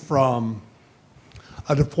certainly from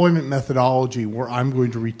a deployment methodology where I'm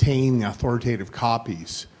going to retain the authoritative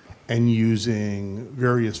copies and using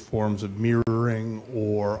various forms of mirroring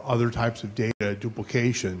or other types of data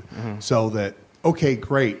duplication, so that, okay,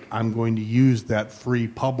 great, I'm going to use that free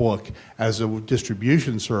public as a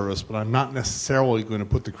distribution service, but I'm not necessarily going to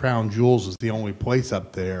put the crown jewels as the only place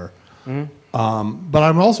up there. But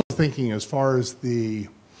I'm also thinking as far as the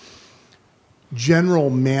general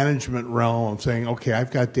management realm of saying, okay, I've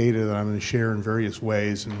got data that I'm going to share in various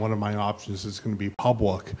ways, and one of my options is going to be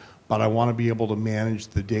public, but I want to be able to manage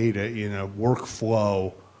the data in a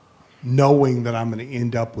workflow, knowing that I'm going to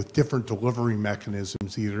end up with different delivery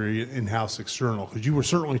mechanisms, either in-house, external. Because you were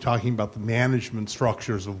certainly talking about the management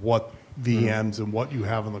structures of what VMs and what you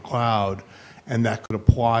have in the cloud, and that could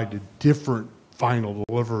apply to different final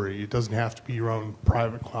delivery. It doesn't have to be your own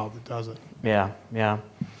private cloud that does it. Yeah, yeah.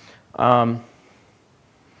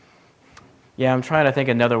 Yeah, I'm trying to think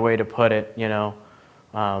another way to put it, you know.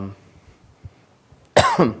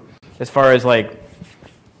 As far as like,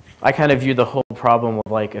 I kind of view the whole problem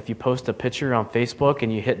of like, if you post a picture on Facebook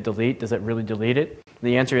and you hit delete, does it really delete it?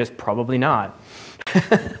 The answer is probably not.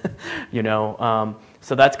 You know,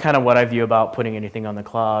 so that's kind of what I view about putting anything on the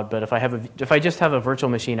cloud. But if I just have a virtual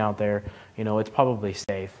machine out there, you know, it's probably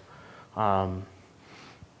safe.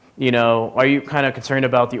 You know, are you kind of concerned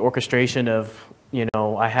about the orchestration of, you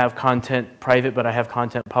know, I have content private, but I have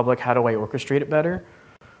content public. How do I orchestrate it better?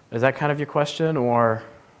 Is that kind of your question, or?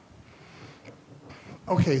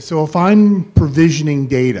 Okay, so if I'm provisioning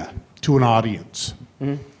data to an audience,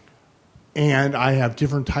 and I have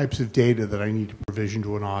different types of data that I need to provision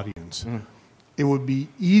to an audience, it would be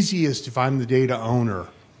easiest if I'm the data owner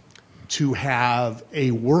to have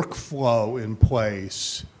a workflow in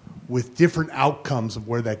place with different outcomes of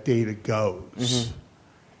where that data goes.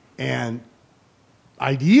 And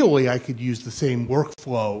ideally, I could use the same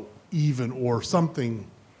workflow even, or something,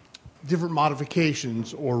 different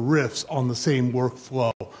modifications or riffs on the same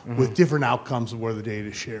workflow with different outcomes of where the data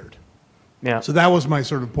is shared. Yeah. So that was my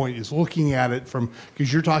sort of point, is looking at it from,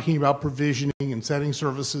 because you're talking about provisioning and setting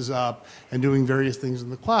services up and doing various things in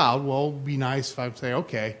the cloud. Well, it'd be nice if I'd say,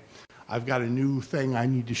 okay, I've got a new thing I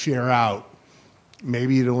need to share out.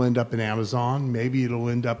 Maybe it'll end up in Amazon. Maybe it'll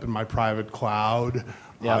end up in my private cloud.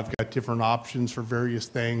 Yeah. I've got different options for various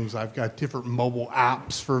things. I've got different mobile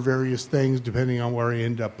apps for various things, depending on where I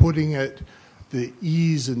end up putting it. The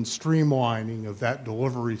ease and streamlining of that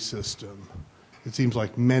delivery system. It seems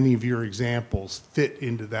like many of your examples fit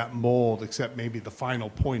into that mold, except maybe the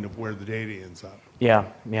final point of where the data ends up. Yeah,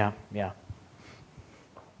 yeah, yeah.